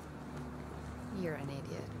second. You're an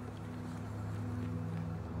idiot.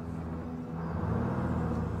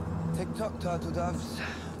 Tick-tock, turtle doves.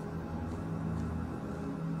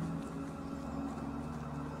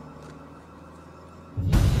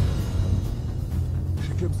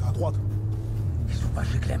 Chez Clem, c'est à droite. Ils sont pas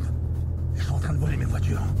chez Clem. Ils sont en train de voler mes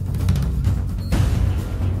voitures.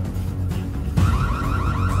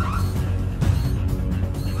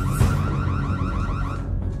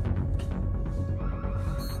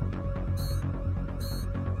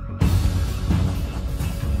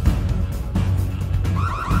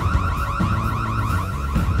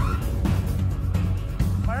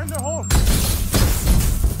 Fire in their hole!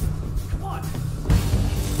 Come on!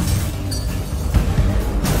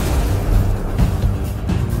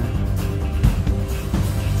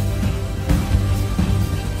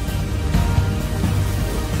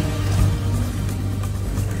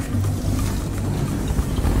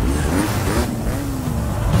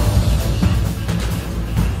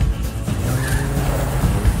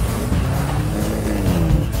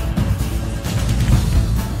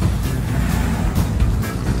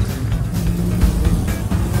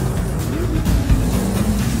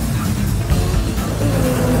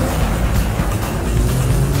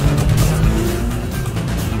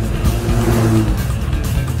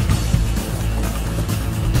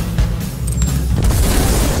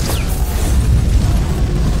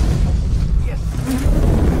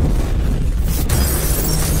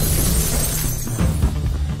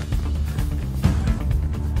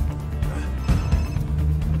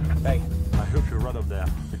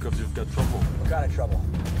 because you've got trouble. What kind of trouble?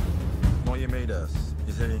 Moye made us.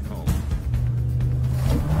 He's heading home.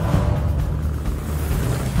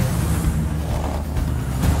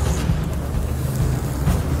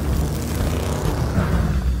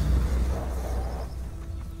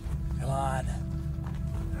 on.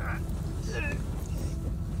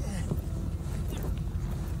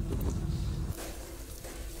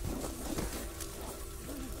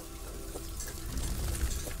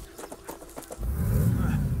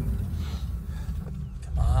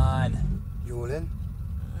 Come on. You all in?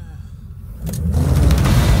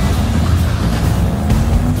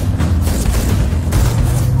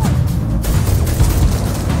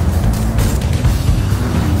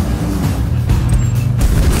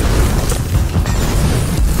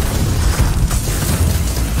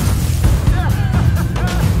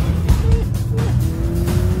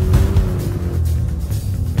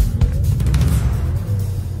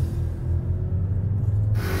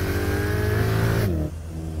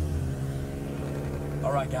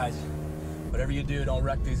 All right, guys. Whatever you do, don't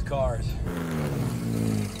wreck these cars.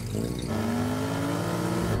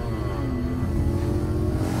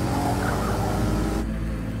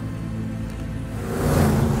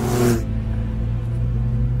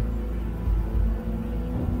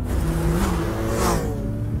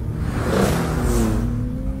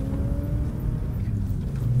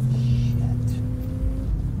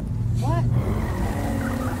 What?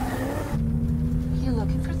 You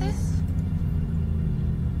looking for this?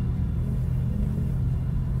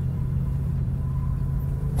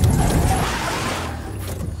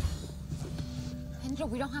 Andrew,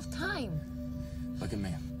 we don't have time. Look at me.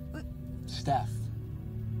 Steph.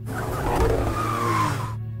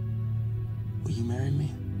 Will you marry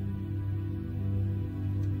me?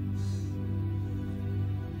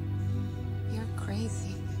 You're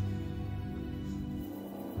crazy.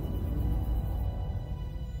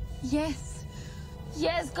 Yes.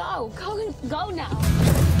 Yes, go. Go now.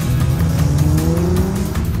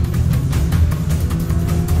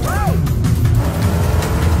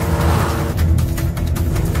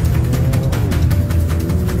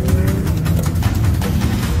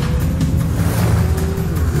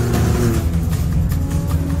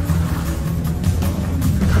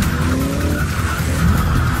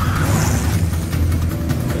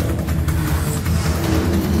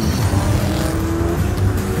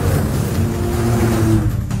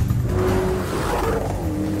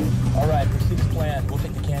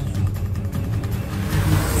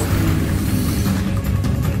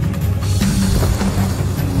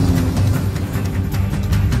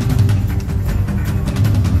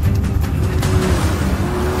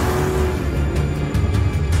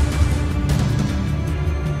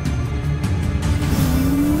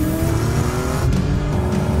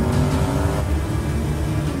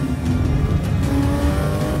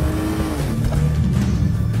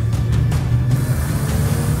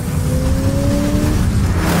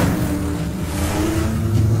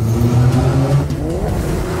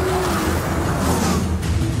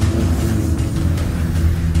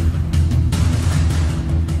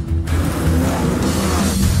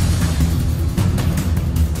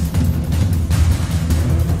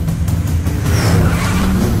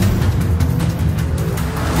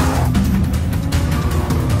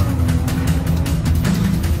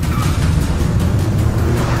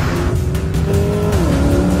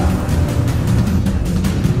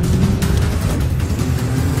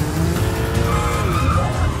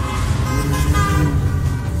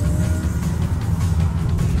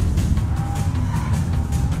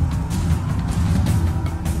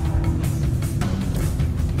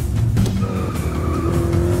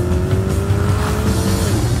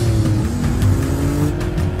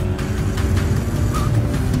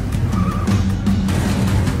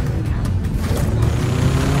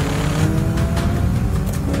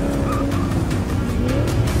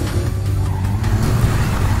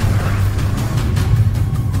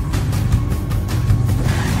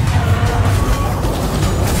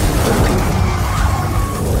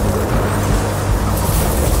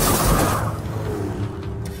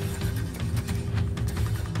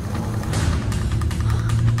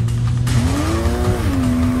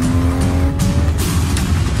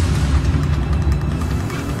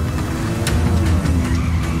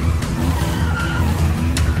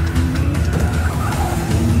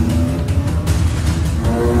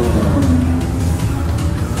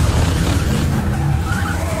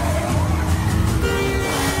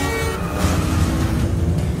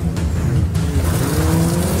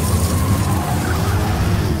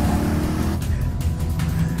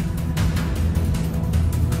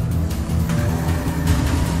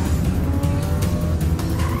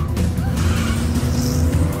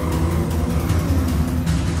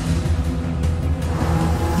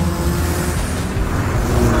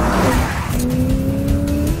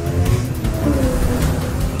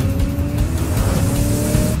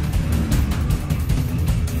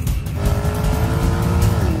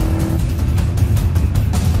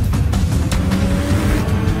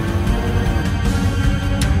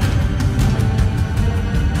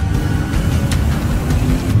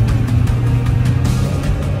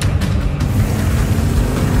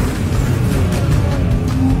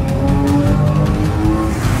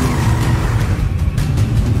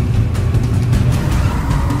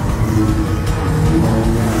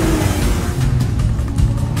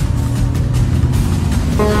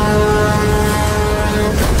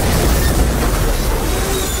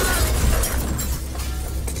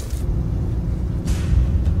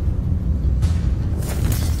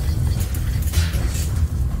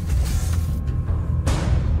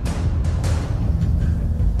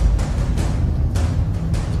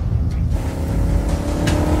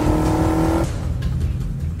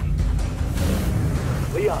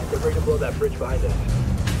 bridge behind us.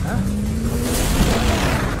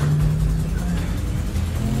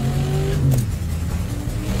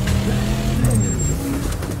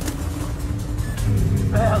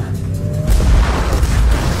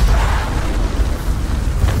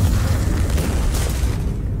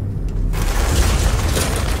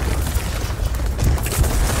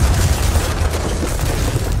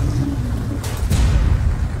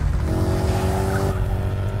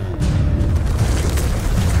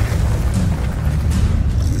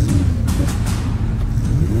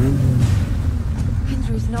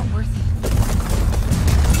 Andrew's not worth it.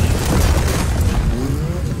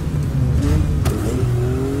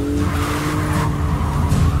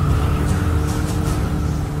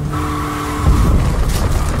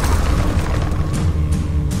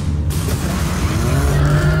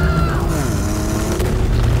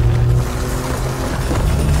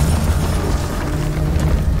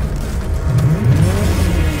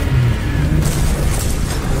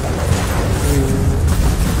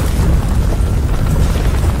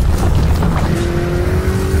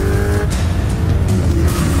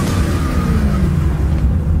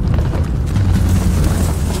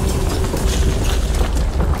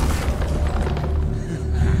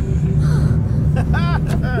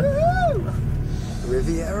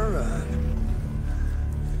 Riviera Run.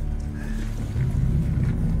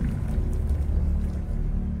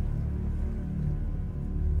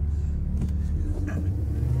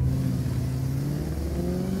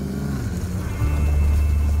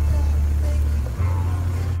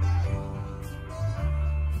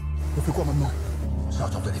 On fait quoi maintenant? Sors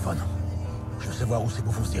ton téléphone. Je veux savoir où ces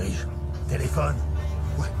bouffons se dirigent. Téléphone.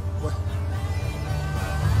 Ouais.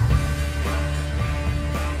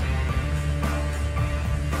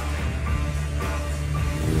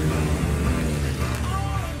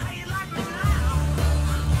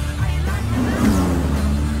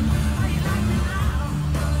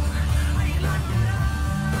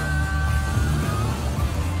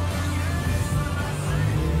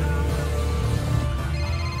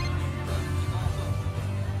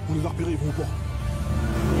 On les a repérés, ils vont au port.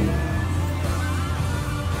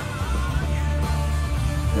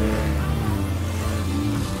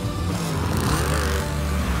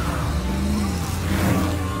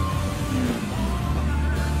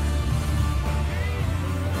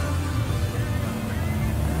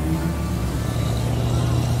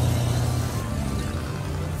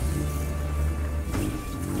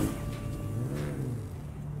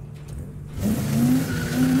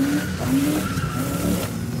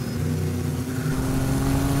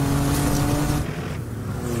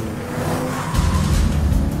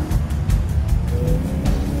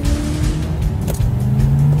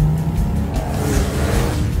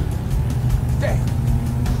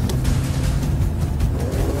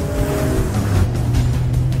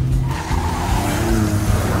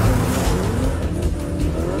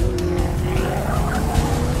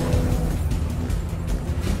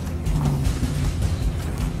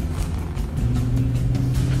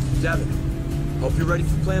 Devin, hope you're ready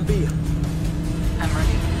for Plan B. I'm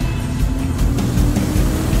ready.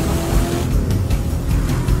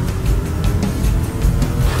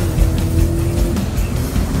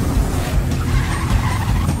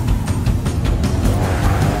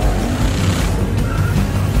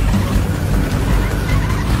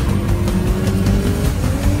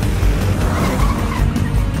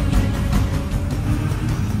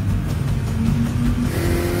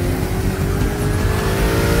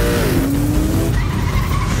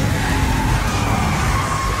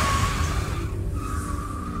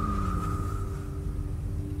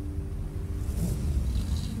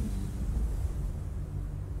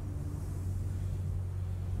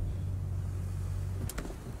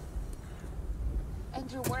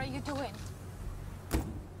 Andrew, what are you doing?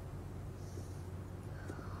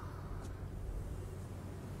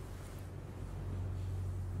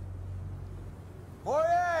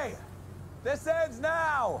 Moyer! This ends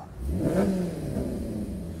now!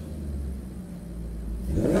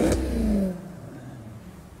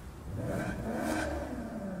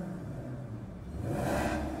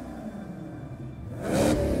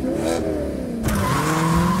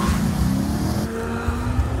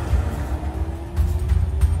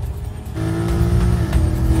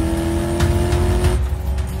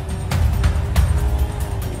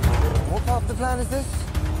 What part of the plan is this?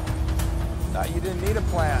 Thought you didn't need a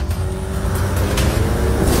plan.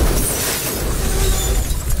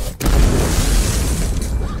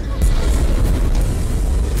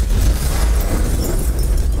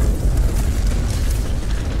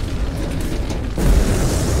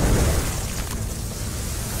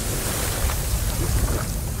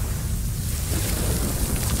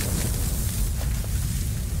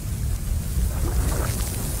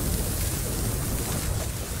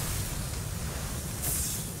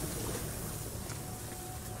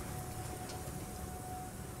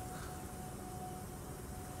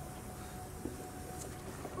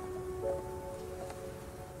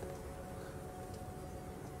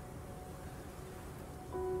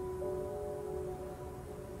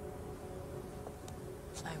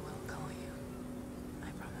 I will call you.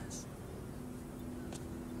 I promise.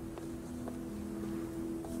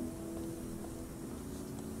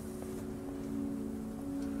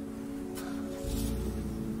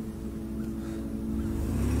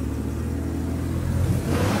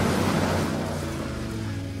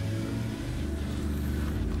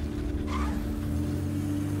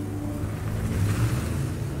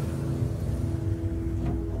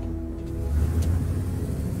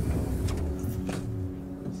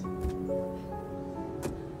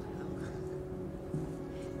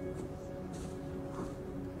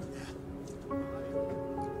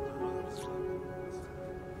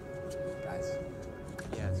 Guys.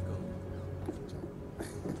 Yeah, it's cool.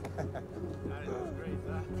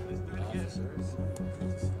 Officers.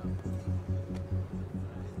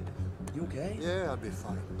 You okay? Yeah, I'll be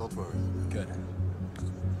fine. Don't worry. Good.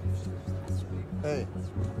 Hey,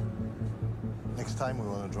 next time we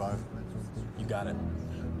want to drive. You got it.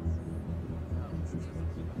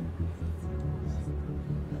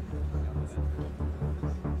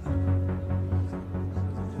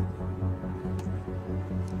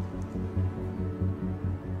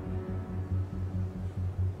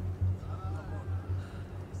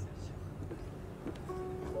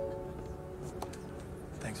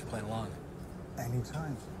 Thanks for playing along.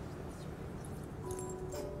 Anytime.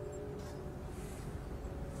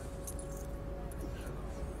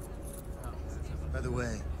 By the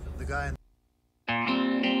way, the guy in